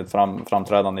varit väldigt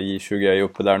framträdande i J20 är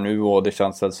uppe där nu och det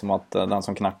känns som att den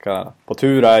som knackar på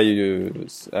tur är ju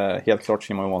helt klart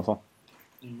Simon Johansson.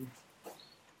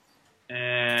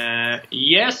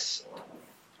 Yes.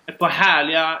 Ett par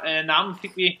härliga namn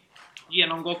fick vi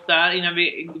genomgått där. Innan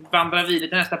vi vandrar vidare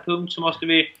till nästa punkt så måste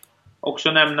vi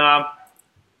också nämna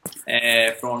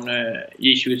från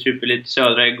J20 Superelit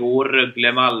Södra igår,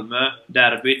 Rögle Malmö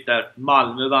derbyt där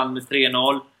Malmö vann med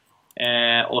 3-0.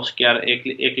 Oskar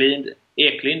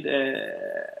Eklind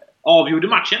avgjorde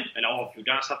matchen, eller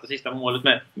avgjorde, han satte sista målet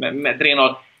med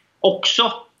 3-0.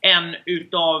 Också en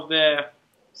utav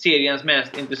seriens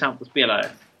mest intressanta spelare.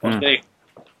 Oskar Eklind.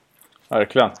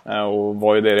 Verkligen, och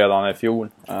var ju det redan i fjol.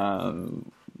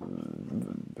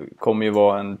 Kommer ju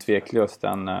vara en tveklöst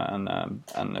en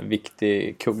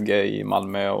viktig kugge i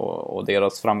Malmö och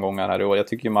deras framgångar här i år. Jag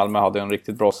tycker Malmö hade en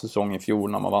riktigt bra säsong i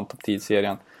fjol när man vann topp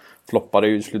 10-serien. Floppade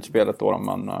ju i slutspelet då,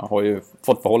 men har ju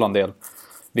fått behålla en del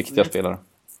viktiga spelare.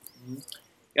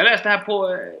 Jag läste här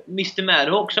på Mr.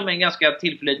 Madhawk som är en ganska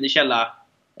tillförlitlig källa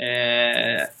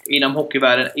inom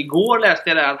hockeyvärlden. Igår läste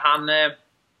jag att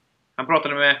han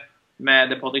pratade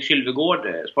med Patrik Sylvegård,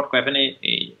 sportchefen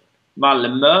i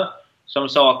Malmö, som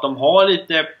sa att de har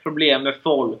lite problem med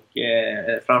folk,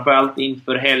 framförallt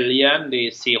inför helgen. Det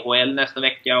är CHL nästa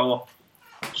vecka och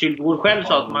Sylvegård själv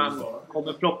sa att man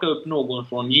kommer plocka upp någon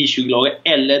från J20-laget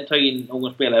eller ta in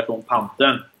någon spelare från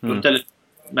Panten. Då ställer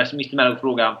Mr. Maddox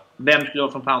frågan, vem skulle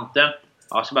vara från Panten?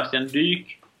 Ja, Sebastian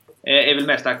Dyk är väl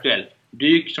mest aktuell.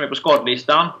 Dyk som är på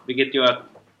skadlistan, vilket gör att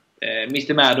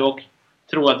Mr. Maddox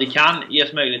tror att det kan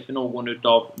ges möjlighet för någon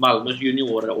utav Malmös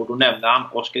juniorer, och då nämner han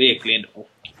Oskar Eklind och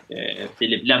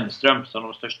Filip Lennström som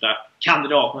de största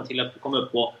kandidaterna till att komma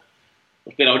upp och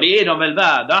spela. Och det är de väl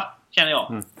värda, känner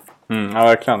jag. Ja,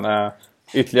 verkligen.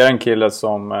 Ytterligare en kille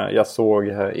som jag såg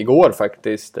igår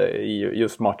faktiskt i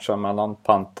just matchen mellan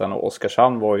Panten och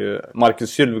Oskarshamn var ju Marcus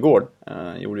Sylvegård.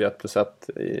 Gjorde 1+1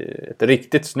 ett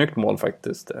riktigt snyggt mål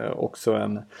faktiskt. Också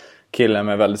en kille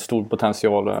med väldigt stor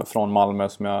potential från Malmö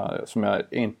som jag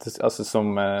inte, alltså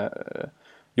som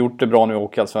gjort det bra nu i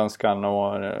Hockeyallsvenskan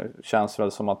och känns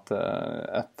väl som att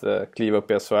ett kliv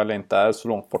upp i SHL inte är så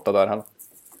långt borta där heller.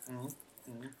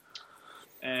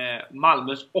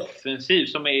 Malmös offensiv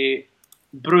som är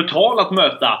brutal att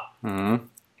möta.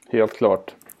 Helt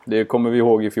klart. Det kommer vi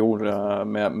ihåg i fjol.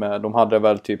 De hade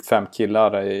väl typ 5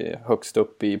 killar högst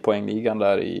upp i poängligan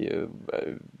där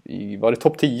i var det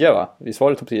topp 10 va? Visst var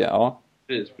det topp 10? Ja.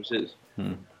 Precis.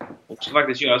 Och så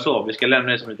faktiskt göra så. Vi ska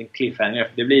lämna det som en liten cliffhanger.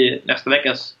 Det blir nästa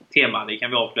veckas tema. Det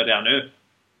kan vi avslöja redan nu.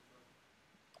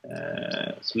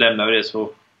 Så lämnar vi det, så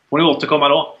får ni återkomma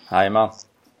då. Jajamän.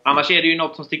 Annars är det ju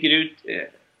något som sticker ut.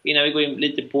 Innan vi går in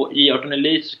lite på J18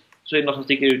 Elite, så är det något som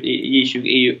sticker ut i J20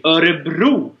 är ju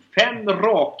Örebro. 5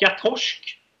 raka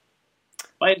torsk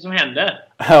Vad är det som händer?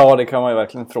 Ja, det kan man ju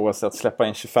verkligen fråga sig. Att släppa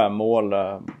in 25 mål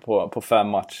på 5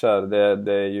 matcher.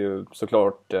 Det är ju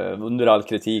såklart under all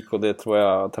kritik. Och det tror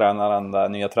jag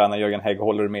nya tränaren Jörgen Hägg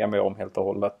håller med mig om helt och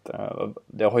hållet.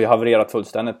 Det har ju havererat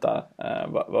fullständigt där.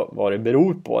 Vad det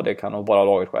beror på, det kan nog bara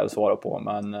laget själv svara på.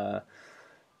 Men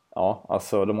ja,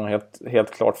 alltså de har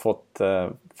helt klart fått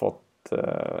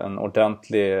en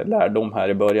ordentlig lärdom här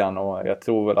i början, och jag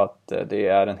tror väl att det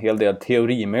är en hel del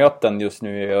teorimöten just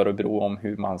nu i Örebro om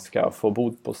hur man ska få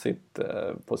bot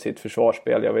på sitt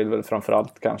försvarsspel. Jag vill väl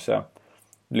framförallt kanske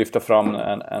lyfta fram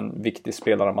en viktig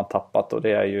spelare man tappat, och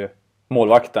det är ju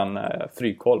målvakten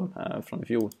Frykholm från i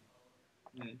fjol.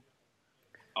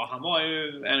 Ja, han var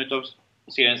ju en av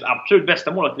seriens absolut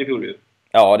bästa målvakter i fjol ju.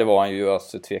 Ja, det var han ju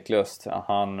alltså tveklöst.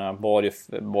 Han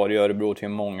var i Örebro till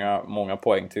många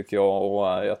poäng tycker jag,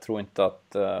 och jag tror inte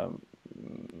att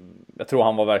jag tror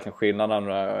han var verkligen skillnaden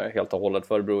helt och hållet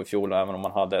för Örebro i fjol. Även om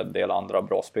man hade en del andra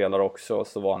bra spelare också,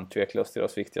 så var han tveklöst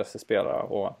deras viktigaste spelare.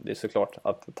 Och det är såklart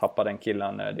att tappa den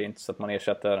killen, det är inte så att man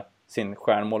ersätter sin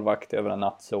stjärnmålvakt över en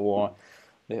natt. Så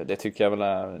det tycker jag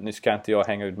väl. Nu ska inte jag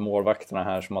hänga ut målvakterna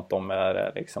här som att de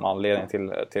är liksom anledning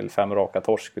till 5 raka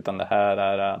torsk, utan det här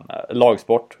är en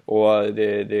lagsport, och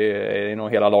det är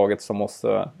nog hela laget som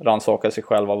måste rannsaka sig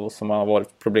själva vad som har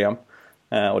varit problem,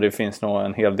 och det finns nog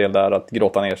en hel del där att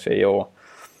gråta ner sig i, och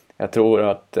jag tror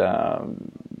att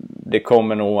det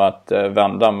kommer nog att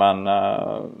vända,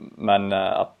 men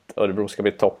att Örebro ska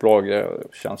bli ett topplag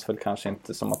känns väl kanske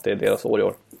inte som att det är deras år i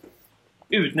år.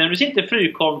 Utnämndes inte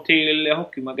Frykholm till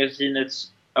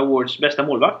Hockeymagasinets Awards bästa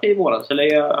målvakt i våras?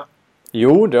 Eller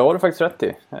Jo, det har du faktiskt rätt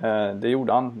i. Det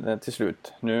gjorde han till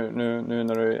slut. Nu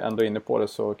när du ändå är inne på det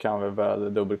så kan vi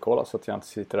väl dubbelkolla så att jag inte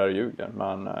sitter där och ljuger.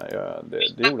 Men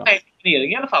det gjorde han.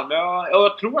 I alla fall.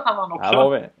 Jag tror att han vann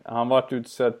också. Han varit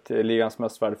utsedd till ligans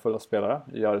mest värdefulla spelare,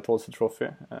 Jared Tolson Trophy.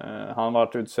 Han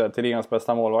varit utsedd till ligans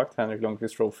bästa målvakt, Henrik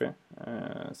Lundqvist Trophy.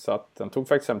 Så att han tog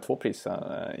faktiskt hem 2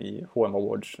 priser i HM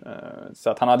Awards. Så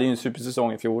att han hade ju en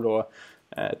supersäsong i fjol, och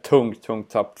tungt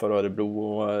tapp för Örebro,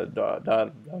 och där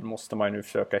måste man ju nu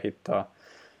försöka hitta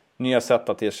nya sätt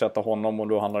att ersätta honom, och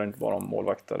då handlar det inte bara om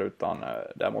målvakter, utan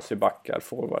där måste ju backar,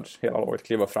 forwards, hela laget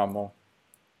kliva fram och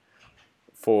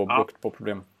få bukt på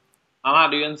problem. Han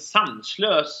hade ju en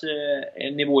sanslös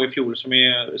nivå i fjol som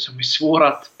är svår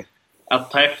att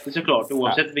ta efter såklart,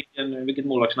 oavsett vilket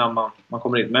målvaktsnamn man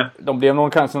kommer in med. De blev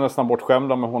nog kanske nästan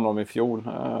bortskämda med honom i fjol,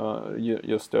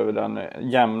 just över den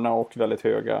jämna och väldigt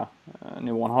höga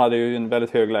nivån. Han hade ju en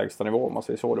väldigt hög lägsta nivå, om man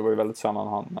säger så. Det var ju väldigt sällan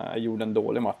han gjorde en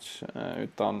dålig match,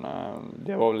 utan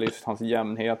det var väl just hans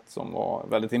jämnhet som var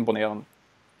väldigt imponerande.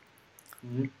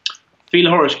 Phil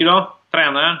Horsky då,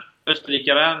 tränaren,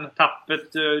 österrikaren,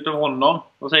 tappet utav honom,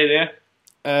 vad säger det?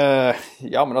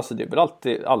 Ja, men alltså det är väl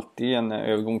alltid en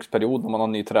övergångsperiod när man har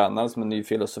en ny tränare som en ny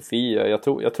filosofi.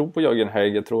 Jag tror på Jörgen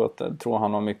Hägg. Jag tror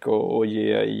han har mycket att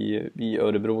ge i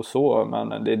Örebro så,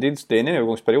 men det är en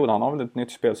övergångsperiod. Han har väl ett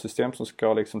nytt spelsystem som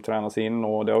ska liksom tränas in,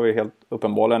 och det har vi helt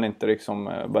uppenbarligen inte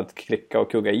liksom börjat klicka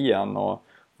och kugga i än, och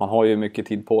man har ju mycket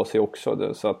tid på sig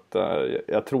också, så att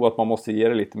jag tror att man måste ge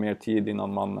det lite mer tid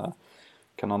innan man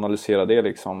kan analysera det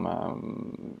liksom.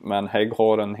 Men Hägg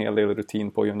har en hel del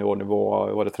rutin på juniornivå,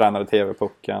 varit tränare i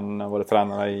TV-pucken, varit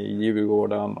tränare i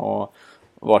Djurgården och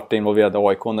varit involverad i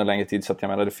AIK under längre tid, så att jag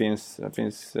menar det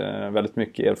finns väldigt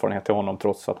mycket erfarenhet till honom,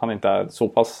 trots att han inte är så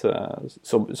pass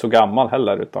så gammal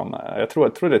heller, utan jag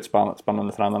tror det är ett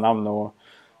spännande tränarnamn, och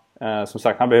som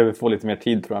sagt, han behöver få lite mer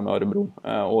tid tror jag med Örebro,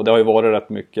 och det har ju varit rätt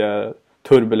mycket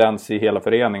turbulens i hela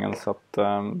föreningen, så att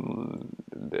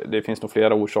det finns nog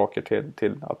flera orsaker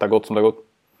till att det har gått som det har gått.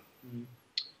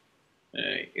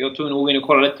 Jag tror nog in och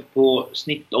kolla lite på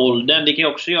snittåldern. Det kan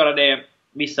ju också göra det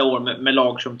vissa år med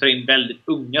lag som tar in väldigt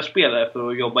unga spelare för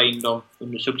att jobba in dem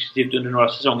successivt under några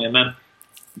säsonger, men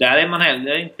där är man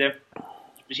heller inte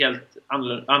speciellt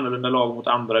annorlunda lag mot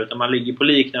andra, utan man ligger på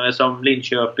liknande som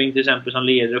Linköping till exempel, som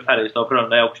leder, och Färjestad och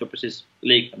Frölunda är också precis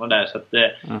liknande där, så att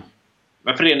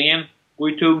men föreningen går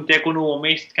ju tungt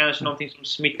ekonomiskt, kanske någonting som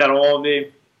smittar av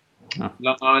i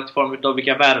bland annat i form av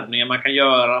vilka värvningar man kan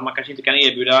göra. Man kanske inte kan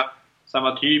erbjuda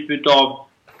samma typ utav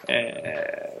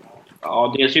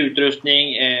dels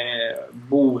utrustning,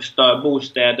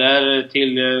 bostäder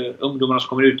till ungdomarna som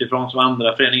kommer utifrån, som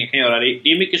andra föreningar kan göra.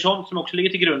 Det är mycket sånt som också ligger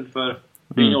till grund för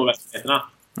juniorverksamheterna.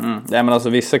 Nej, men alltså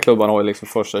vissa klubbar har ju liksom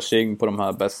första sig på de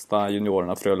här bästa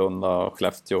juniorerna, Frölunda,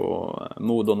 Skellefteå,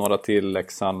 Modo, några till,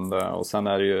 Leksand, och sen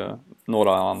är det ju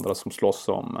några andra som slåss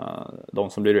om de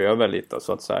som blir över lite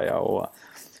så att säga, och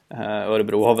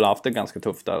Örebro har väl haft det ganska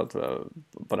tufft där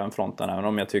på den fronten, även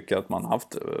om jag tycker att man har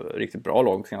haft riktigt bra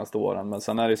lag de senaste åren. Men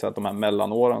sen är det så att de här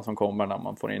mellanåren som kommer när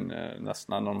man får in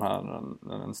nästan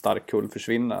en stark kull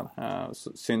försvinner,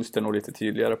 så syns det nog lite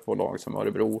tydligare på lag som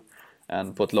Örebro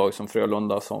än på ett lag som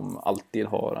Frölunda, som alltid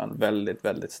har en väldigt,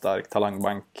 väldigt stark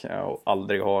talangbank och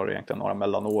aldrig har egentligen några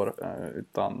mellanår.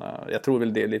 Utan jag tror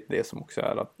väl det är lite det som också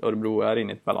är att Örebro är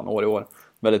inne i ett mellanår i år.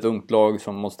 Väldigt ungt lag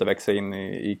som måste växa in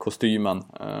i kostymen.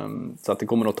 Så att det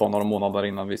kommer att ta några månader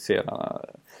innan vi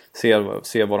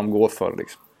ser vad de går för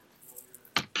liksom.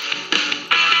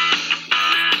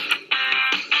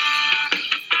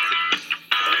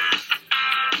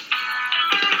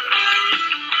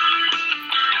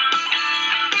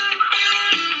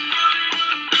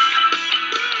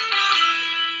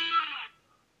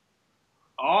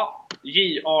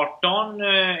 J18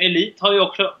 Elit har ju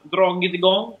också dragit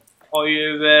igång. Har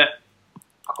ju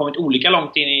kommit olika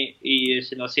långt in i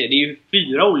sina serier. Det är ju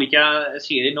 4 olika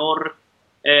serier. Norr,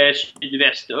 syd,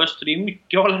 väst och öst. Så det är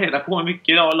mycket att hålla reda på.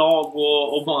 Mycket lag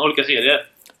och många olika serier.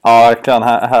 Ja, verkligen.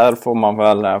 Här får man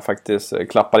väl faktiskt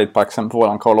klappa lite på axeln på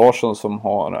våran Carl Larsson som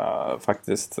har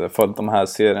faktiskt följt de här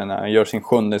serierna. Han gör sin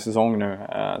 7:e säsong nu.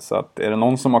 Så att är det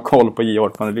någon som har koll på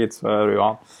J18 Elit så är det ju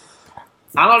han.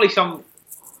 Han har liksom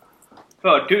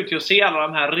förtur till att se alla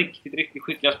de här riktigt, riktigt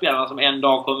skickliga spelarna som en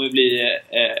dag kommer att bli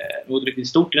något riktigt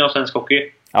stort inom svensk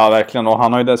hockey. Ja, verkligen. Och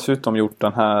han har ju dessutom gjort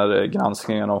den här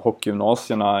granskningen av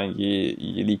hockeygymnasierna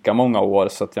i lika många år.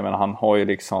 Så att jag menar, han har ju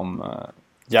liksom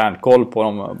järnkoll på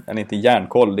dem. Eller inte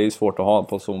järnkoll, det är ju svårt att ha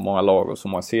på så många lag och så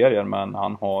många serier. Men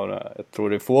han har, jag tror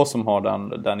det är få som har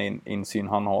den insyn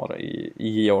han har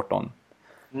i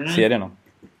J18-serierna.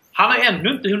 Han har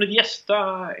ännu inte hunnit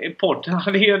gästa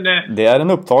podden. Det är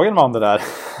en upptagen man det där.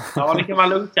 Ja, det kan vara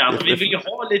lugnt. Alltså, vi vill ju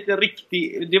ha lite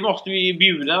riktigt. Det måste vi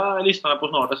bjuda lyssnarna på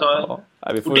snart. Alltså,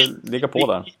 ja, vi får ligga på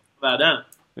där. Världen.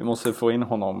 Vi måste få in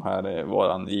honom här,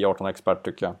 våran J18-expert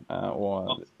tycker jag.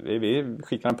 Och vi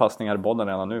skickar en passning här i podden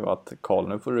redan nu att Karl,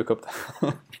 nu får du rycka upp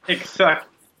det. Exakt.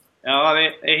 Ja,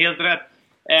 det är helt rätt.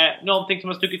 Någonting som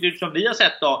har stuckit ut som vi har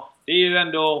sett då, det är ju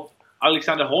ändå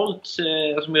Alexander Holtz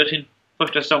som gör sin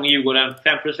första säsong i Djurgården.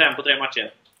 5+5 på 3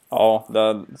 matcher. Ja,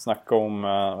 det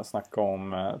snacka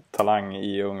om talang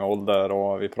i unga ålder.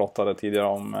 Och vi pratade tidigare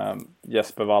om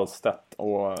Jesper Wallstedt.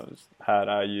 Och här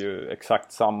är ju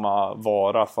exakt samma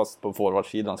vara fast på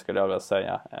forwardsidan skulle jag vilja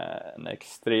säga. En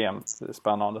extremt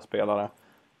spännande spelare.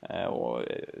 Och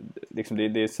liksom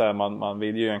det är så här, man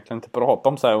vill ju egentligen inte prata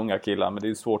om så här unga killar, men det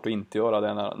är svårt att inte göra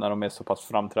det när de är så pass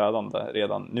framträdande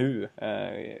redan nu.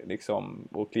 Liksom,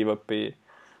 och kliva upp i...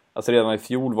 Alltså redan i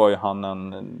fjol var ju han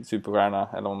en superstjärna,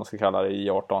 eller vad man ska kalla det, i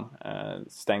 18.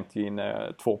 Stängt in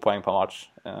 2 poäng per match.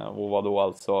 Och var då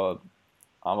alltså...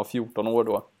 Han var 14 år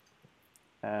då.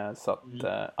 Så att,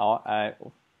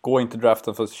 gå inte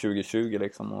draften för 2020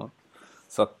 liksom. Och,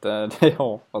 så att,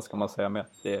 ja, vad ska man säga med?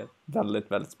 Det är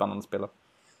väldigt, väldigt spännande spelare.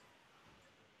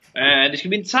 Det ska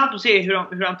bli intressant att se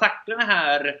hur han tacklar den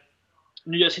här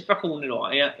nya situationen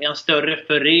idag. Är en större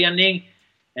förening.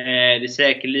 Det är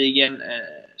säkerligen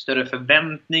större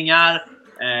förväntningar,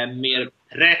 mer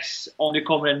press. Om det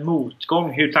kommer en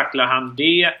motgång, hur tacklar han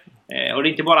det? Och det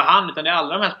är inte bara han, utan det är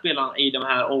alla de här spelarna i de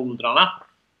här åldrarna.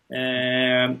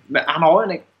 Men han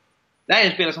har det här är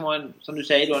en spelare som har som du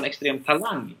säger då, en extrem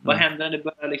talang. Vad händer när det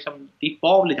börjar liksom dippa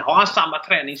av lite? Har han samma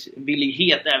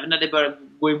träningsvillighet även när det börjar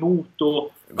gå emot och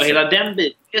hela den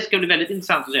biten? Det ska bli väldigt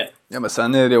intressant att se. Ja, men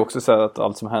sen är det också så att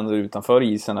allt som händer utanför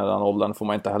isen i den åldern får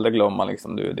man inte heller glömma.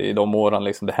 Liksom. Det är i de åren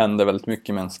liksom, det händer väldigt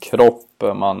mycket med ens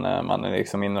kropp. Man är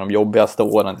liksom inne i de jobbigaste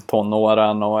åren,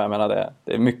 tonåren. Och jag menar,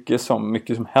 det är mycket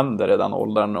som händer i den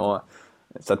åldern. Och,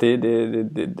 så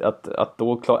att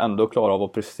då ändå klara av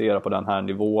att prestera på den här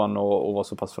nivån och vara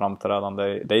så pass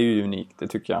framträdande, det är ju unikt, det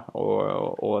tycker jag.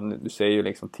 Och du ser ju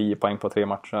liksom 10 poäng på 3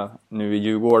 matcher nu i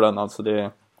Djurgården. Alltså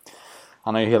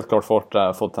han har ju helt klart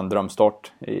fått en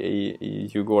drömstart i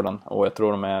Djurgården. Och jag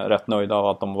tror de är rätt nöjda av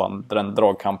att de vann den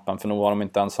dragkampen, för nu var de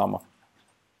inte ensamma.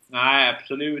 Nej,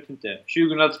 absolut inte.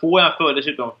 2002 är han för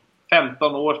dessutom.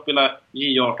 15 år, spelar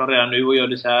J18 redan nu och gör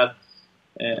det så här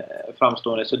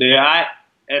framstående. Så det är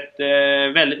ett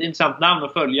väldigt intressant namn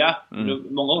att följa.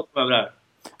 Många år över det här.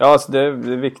 Ja, alltså det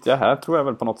viktiga här tror jag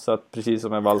väl på något sätt, precis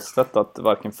som med Wallstedt, att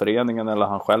varken föreningen eller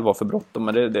han själv har för bråttom.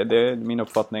 Men min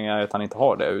uppfattning är att han inte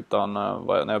har det. Utan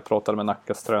när jag pratade med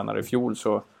Nackas tränare i fjol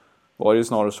så var det ju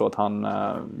snarare så att han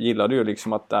gillade ju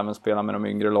liksom att även spela med de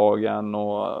yngre lagen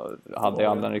och hade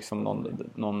aldrig liksom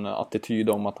någon attityd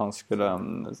om att han skulle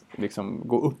liksom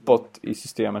gå uppåt i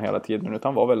systemen hela tiden,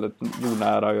 utan var väldigt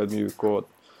jordnära, ödmjuk och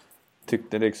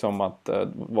tyckte liksom att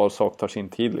var sak tar sin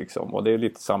tid liksom. Och det är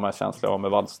lite samma känsla jag har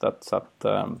med Wallstedt. Så att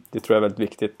det tror jag är väldigt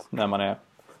viktigt när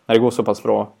det går så pass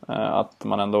bra. Att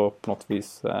man ändå på något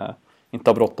vis inte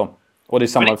har bråttom. Och det är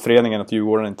samma föreningen, att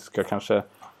Djurgården inte ska kanske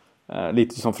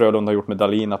lite som Frölunda har gjort med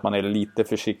Dahlin, att man är lite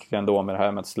försiktig ändå med det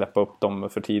här med att släppa upp dem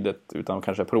för tidigt, utan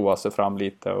kanske prova sig fram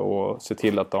lite och se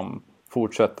till att de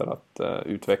fortsätter att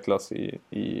utvecklas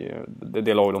i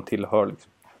det lag de tillhör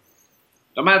liksom.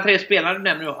 De här 3 spelarna du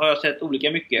nämner har jag sett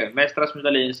olika mycket. Mest Rasmus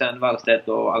Dahlin, sen Wallstedt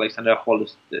och Alexander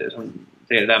Holst som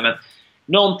tredje där. Men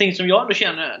någonting som jag ändå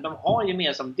känner de har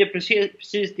gemensamt, det är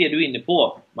precis det du är inne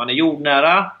på. Man är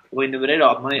jordnära, och inne med det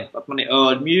idag, att man är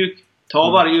ödmjuk,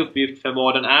 tar varje uppgift för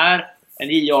vad den är. En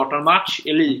J18-match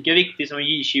är lika viktig som en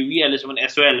J20 eller som en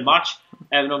SHL-match.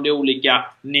 Även om det är olika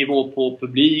nivå på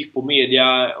publik, på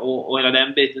media och hela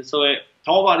den biten, så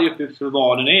ta varje uppgift för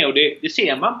vad den är. Och det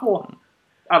ser man på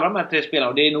alla de här 3 spelarna.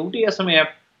 Och det är nog det som är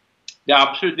det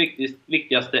absolut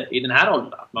viktigaste i den här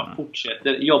åldern. Att man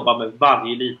fortsätter jobba med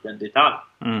varje liten detalj.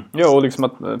 Ja, och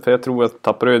liksom för jag tror att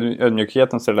tappar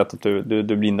ödmjukheten så är det lätt att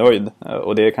du blir nöjd.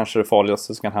 Och det är kanske det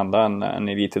farligaste som kan hända en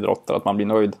elitidrottare, att man blir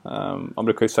nöjd. Man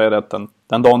brukar ju säga det att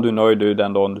den dagen du är nöjd är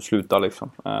den dagen du slutar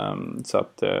liksom. Så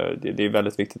att det är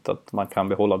väldigt viktigt att man kan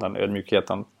behålla den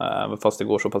ödmjukheten, fast det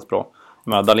går så pass bra.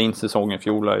 Men Dahlins säsong i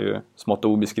fjol är ju smått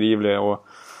obeskrivlig, och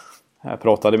jag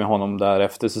pratade med honom där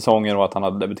efter säsongen och att han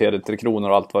hade debuterat i 3 Kronor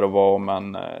och allt vad det var,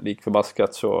 men lik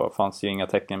förbaskat så fanns ju inga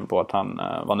tecken på att han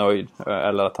var nöjd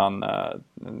eller att han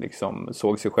liksom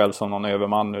såg sig själv som någon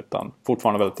överman, utan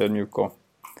fortfarande väldigt ödmjuk, och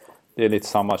det är lite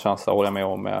samma känsla håller jag med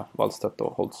om med Wallstedt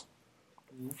och Holtz.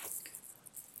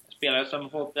 Spelare som har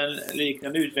fått en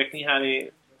liknande utveckling här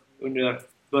under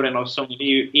början av säsongen, det är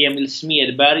ju Emil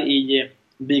Smedberg i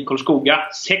BIK Karlskoga.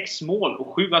 6 mål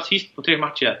och 7 assist på 3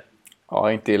 matcher.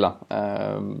 Ja, inte illa.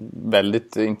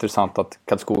 Väldigt intressant att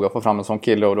Karlskoga får fram en sån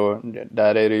kille, och då,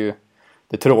 där är det ju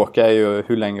det tråkiga är ju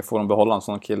hur länge får de behålla en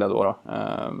sån kille då.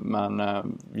 Men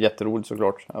jätteroligt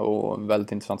såklart, och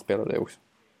väldigt intressant spelare det också.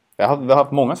 Vi har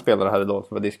haft många spelare här idag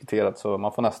som vi har diskuterat, så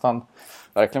man får nästan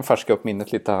verkligen färska upp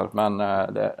minnet lite här, men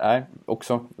det är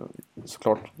också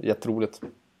såklart jätteroligt.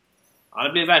 Ja, det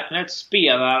blir verkligen ett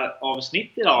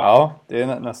spelaravsnitt idag. Ja, det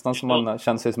är nästan som man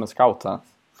känner sig som en scout här.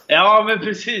 Ja, men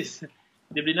precis.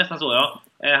 Det blir nästan så, ja.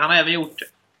 Han har även gjort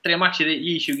 3 matcher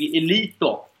i J20 Elit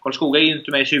då. Karlskoga är ju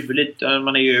inte med i 20 Elit.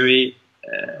 Man är ju i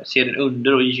serien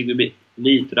under och i J20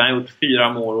 Elit. Där har han gjort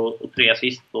 4 mål och 3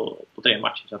 assist på 3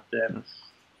 matcher. Så att,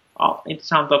 ja,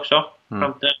 intressant också.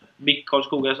 Fram till BIK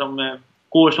Karlskoga som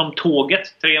går som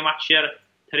tåget. 3 matcher,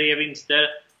 3 vinster,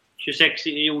 26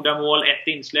 gjorda mål, 1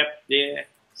 insläpp. Det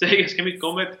säger ganska mycket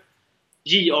om ett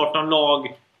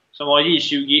J18-lag som var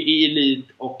J20 i Elit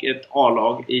och ett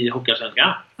A-lag i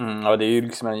Hockeyallsvenskan. Ja, det är ju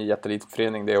liksom en jätteliten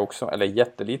förening det också. Eller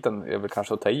jätteliten är väl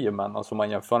kanske att ta i, men alltså man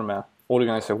jämför med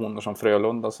organisationer som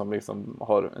Frölunda som liksom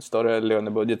har en större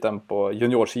lönebudget än på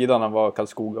juniorsidan än vad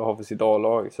Karlskoga har för sitt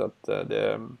A-lag. Så att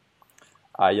det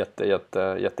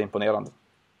är jätteimponerande.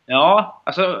 Ja,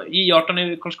 alltså J18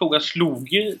 i Karlskoga slog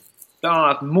ju bland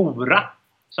annat Mora,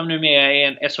 som numera är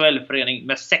en SHL-förening,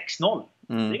 med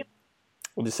 6-0.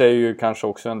 Och det säger ju kanske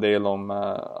också en del om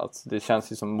att det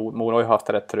känns ju som Mora har ju haft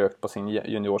rätt trögt på sin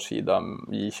juniorsida.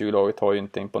 J20-laget har ju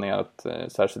inte imponerat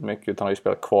särskilt mycket, utan har ju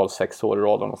spelat kval 6 år i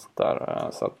rad och sånt där.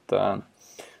 Så att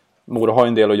Mora har ju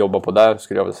en del att jobba på där,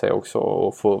 skulle jag vilja säga också,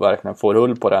 och verkligen få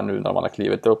rull på det nu när man har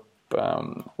klivit upp.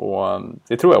 Och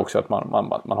det tror jag också att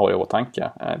man har i åtanke.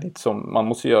 Lite som man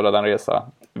måste göra den resa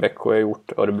Växjö har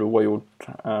gjort, Örebro har gjort.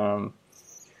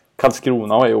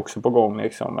 Karlskrona är ju också på gång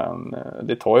liksom, men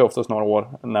det tar ju oftast några år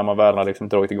när man väl har liksom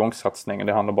dragit igång satsningen.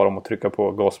 Det handlar bara om att trycka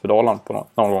på gaspedalen på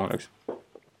någon gång liksom.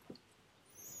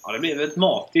 Ja, det blev ett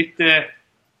matigt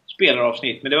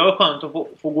spelaravsnitt, men det var skönt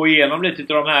att få gå igenom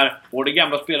lite av de här, både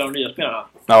gamla spelare och nya spelarna.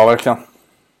 Ja, verkligen.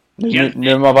 Nu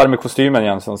är man varm i kostymen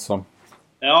igen, så.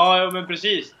 Ja, men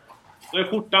precis. Då är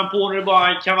skjortan på, när det bara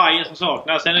är kavajen som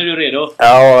saknas. Sen är du redo.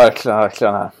 Ja,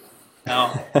 verkligen här. Ja.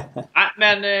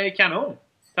 Men kanon.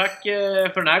 Tack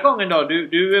för den här gången då.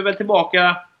 Du är väl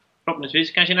tillbaka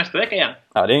förhoppningsvis kanske nästa vecka igen.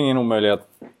 Ja, det är ingen omöjlighet.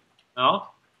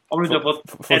 Ja. Om du inte har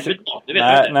fått ett betalt, det vet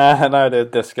jag inte. Nej,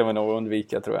 det ska vi nog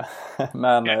undvika, tror jag.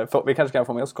 Men vi kanske kan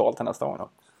få med oss Karl till nästa gång då.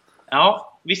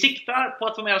 Ja, vi siktar på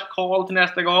att få med oss Karl till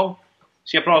nästa gång.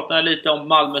 Ska prata lite om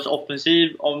Malmös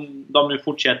offensiv, om de nu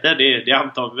fortsätter. Det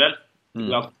antar vi väl.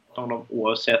 Vi har pratat om dem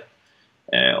oavsett.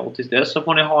 Och tills dess så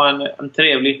får ni ha en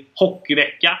trevlig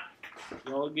hockeyvecka.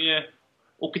 Jag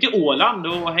åker till Åland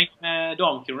och hänger med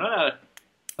Damkrona där.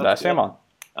 Där ser man.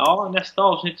 Ja, nästa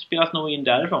avsnitt spelas nog in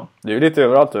därifrån. Det är ju lite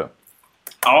överallt du.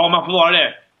 Ja, man får vara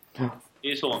det.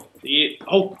 Det är så. Det är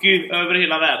hockey över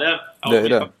hela världen. Det är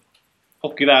det.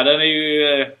 Hockeyvärlden är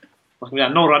ju vad ska vi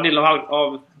säga, norra delen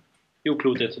av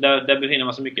jordklotet. Så där befinner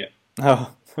man sig mycket. Ja.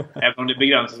 Även om det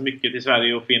begränsas mycket till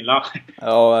Sverige och Finland.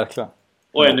 Ja, verkligen.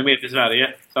 Och ännu mer till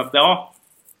Sverige. Så att ja.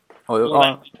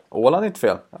 Åland är inte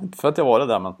fel. Inte för att jag varit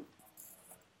där, men...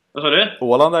 Vad sa du?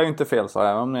 Åland är ju inte fel, så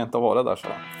även om ni inte har varit där så...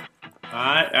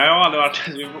 Nej, jag har aldrig varit.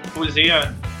 Vi får se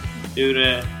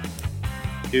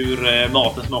hur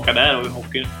maten smakar där och hur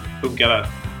hockeyn funkar där.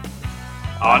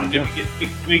 Ja, det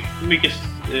är mycket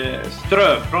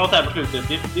ströprat här på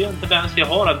slutet. Det är en tendens jag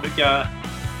har att brukar...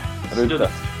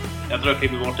 Ruta. Jag tror jag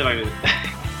klipper bort det faktiskt.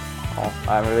 Ja,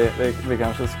 nej, men vi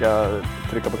kanske ska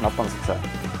trycka på knappen så att säga.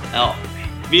 Ja,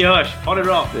 vi hörs. Ha det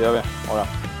bra. Det gör vi. Ha det.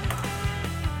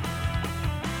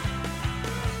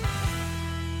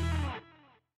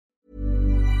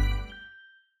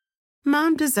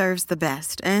 Mom deserves the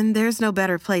best, and there's no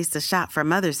better place to shop for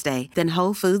Mother's Day than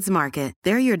Whole Foods Market.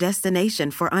 They're your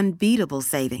destination for unbeatable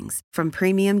savings, from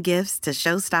premium gifts to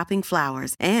show-stopping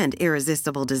flowers and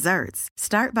irresistible desserts.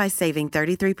 Start by saving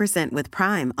 33% with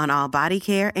Prime on all body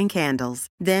care and candles.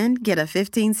 Then get a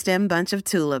 15-stem bunch of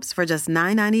tulips for just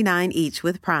 $9.99 each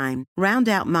with Prime. Round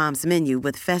out Mom's menu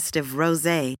with festive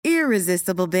rosé,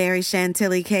 irresistible berry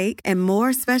chantilly cake, and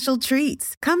more special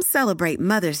treats. Come celebrate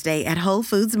Mother's Day at Whole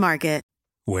Foods Market.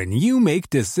 When you make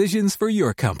decisions for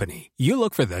your company, you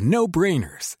look for the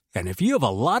no-brainers. And if you have a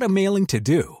lot of mailing to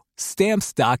do,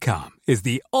 Stamps.com is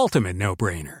the ultimate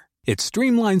no-brainer. It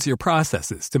streamlines your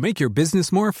processes to make your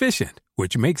business more efficient,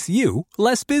 which makes you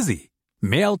less busy.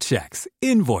 Mail checks,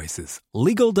 invoices,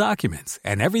 legal documents,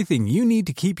 and everything you need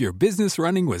to keep your business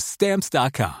running with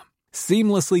Stamps.com.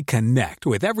 Seamlessly connect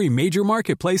with every major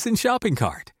marketplace and shopping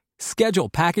cart. Schedule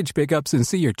package pickups and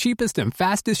see your cheapest and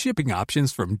fastest shipping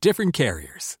options from different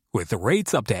carriers. With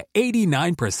rates up to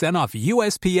 89% off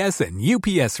USPS and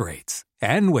UPS rates.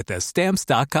 And with the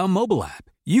Stamps.com mobile app,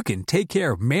 you can take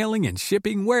care of mailing and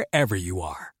shipping wherever you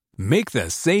are. Make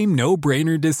the same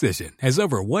no-brainer decision as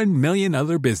over 1 million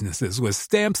other businesses with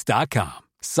Stamps.com.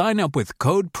 Sign up with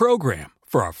code PROGRAM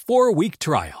for a 4-week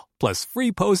trial, plus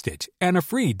free postage and a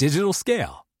free digital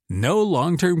scale. No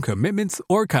long-term commitments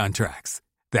or contracts.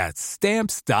 That's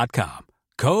Stamps.com.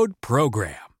 Code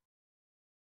PROGRAM.